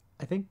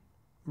 I think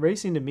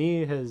racing to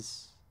me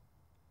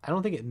I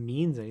don't think it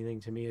means anything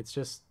to me. It's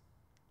just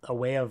a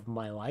way of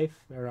my life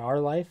or our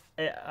life.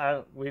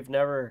 We've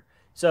never.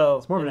 So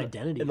It's more of an in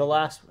identity. In the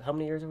last, how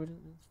many years have we done?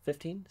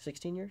 15,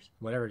 16 years?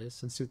 Whatever it is.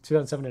 Since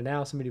 2007 to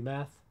now, somebody do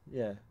math.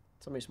 Yeah.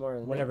 Somebody smarter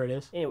than me. Whatever it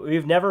is. Anyway,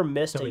 we've never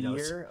missed Nobody a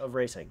knows. year of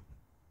racing.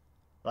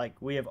 Like,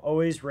 we have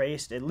always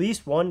raced at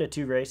least 1 to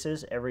 2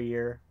 races every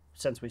year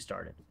since we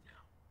started.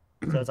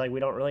 So it's like we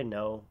don't really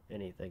know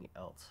anything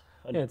else.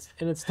 Yeah,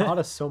 it's taught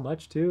us so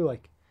much too.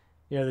 Like,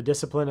 the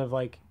discipline of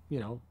like,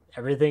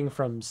 everything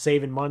from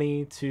saving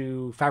money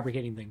to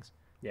fabricating things.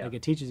 Yeah. Like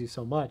it teaches you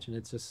so much, and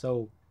it's just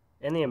so.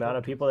 And the amount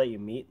of people that you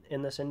meet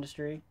in this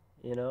industry,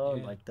 Yeah.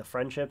 like the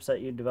friendships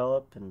that you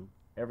develop and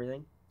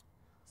everything.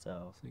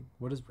 So It's like,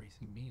 what does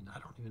racing mean? I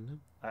don't even know.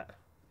 I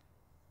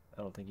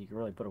don't think you can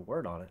really put a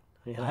word on it.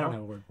 you I don't know?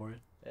 have a word for it.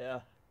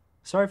 Yeah.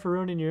 Sorry for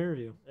ruining your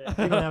interview. Yeah.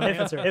 We don't have an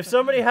answer. If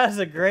somebody has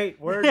a great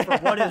word for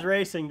what is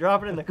racing,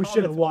 drop it in the We comments.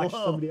 should have watched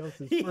below. somebody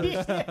else's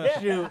first. Yeah.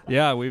 Shoot.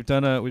 Yeah,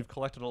 we've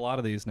collected a lot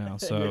of these now.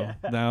 So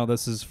Yeah. now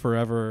this is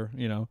forever, I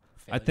Failures.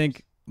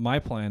 think my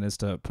plan is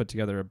to put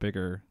together a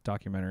bigger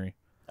documentary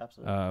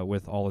Absolutely.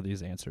 with all of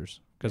these answers,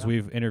 because Yeah.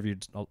 we've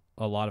interviewed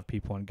a lot of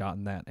people and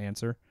gotten that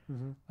answer.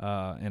 Mhm.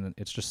 And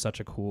it's just such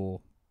a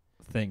cool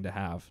thing to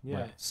have,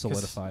 Yeah, like,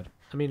 solidified.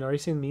 I mean,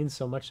 racing means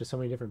so much to so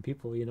many different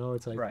people.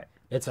 It's like Right.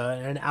 it's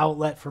an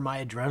outlet for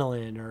my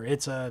adrenaline, or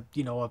it's a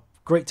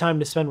great time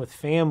to spend with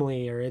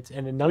family, or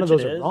and none of Which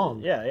those it are is.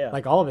 wrong. Yeah, yeah.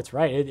 Like all of it's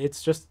right.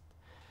 It's just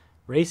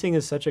racing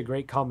is such a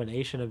great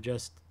combination of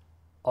just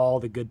all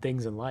the good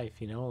things in life.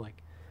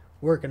 Like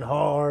working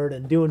hard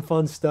and doing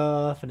fun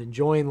stuff and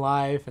enjoying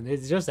life, and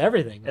it's just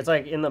everything. It's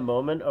like in the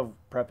moment of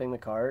prepping the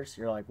cars,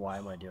 you're like, why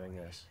am I doing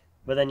this?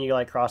 But then you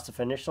like cross the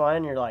finish line,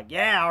 and you're like,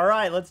 yeah, all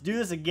right, let's do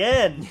this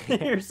again.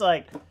 You're just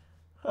like,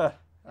 huh,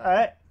 all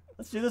right,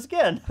 let's do this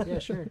again. Yeah,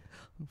 sure.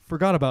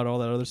 Forgot about all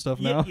that other stuff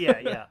now.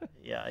 Yeah.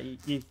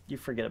 You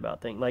forget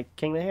about things like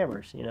King of the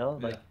Hammers,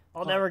 like,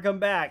 I'll never come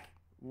back.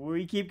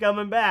 We keep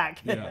coming back.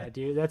 Yeah,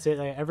 dude, that's it.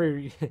 Like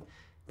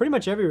pretty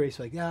much every race,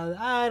 like, yeah,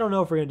 I don't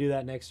know if we're gonna do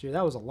that next year.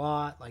 That was a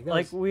lot.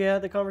 Like, We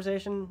had the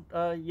conversation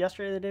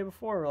yesterday or the day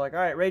before. We're like, all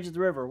right, Rage of the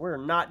River, we're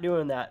not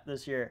doing that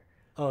this year.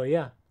 oh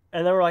yeah,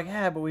 And then we're like,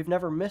 yeah, but we've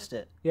never missed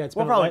it. yeah.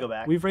 We'll We'll probably go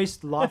back. We've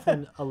raced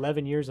Laughlin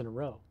 11 years in a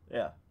row.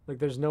 Yeah. Like,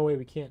 there's no way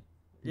we can't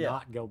Yeah.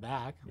 not go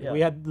back. Yeah.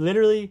 We had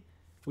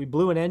we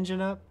blew an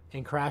engine up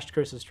and crashed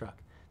Chris's truck.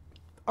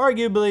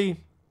 Arguably,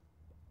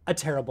 a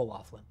terrible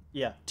Laughlin.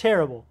 Yeah.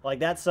 Terrible. Like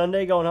that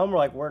Sunday going home, we're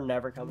like, we're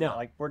never coming back. No,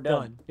 Like, we're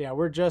done. Yeah,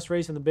 we're just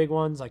racing the big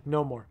ones. Like,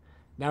 no more.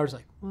 Now we're just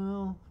like,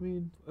 well, I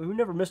mean, We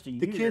never missed a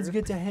year. the kids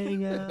get to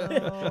hang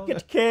out. get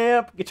to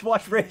camp, get to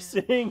watch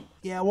racing.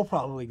 Yeah, we'll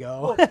probably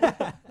go.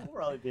 We'll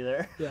probably be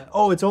there. Yeah.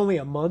 Oh, it's only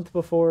a month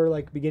before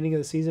like beginning of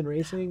the season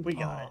racing. We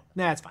got it.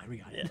 Nah, it's fine. We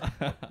got it.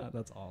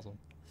 That's awesome.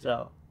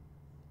 So,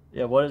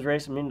 yeah, what does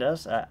racing mean to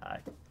us?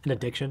 An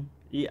addiction.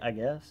 Yeah, I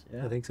guess.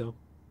 Yeah. I think so.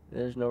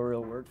 There's no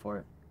real word for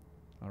it.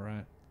 All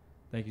right.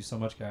 Thank you so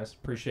much, guys.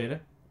 Appreciate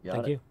it. Got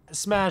Thank it. you.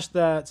 Smash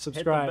that Hit the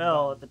subscribe.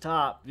 bell at the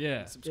top.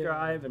 Yeah.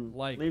 Subscribe and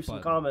Like leave some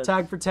button. comments.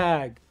 Tag for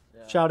tag.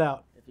 Yeah. Shout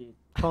out. If you...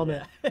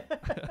 Comment.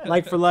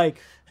 Like for like.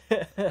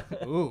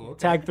 Ooh.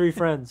 Tag 3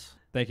 friends.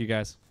 Thank you,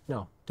 guys.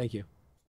 No, thank you.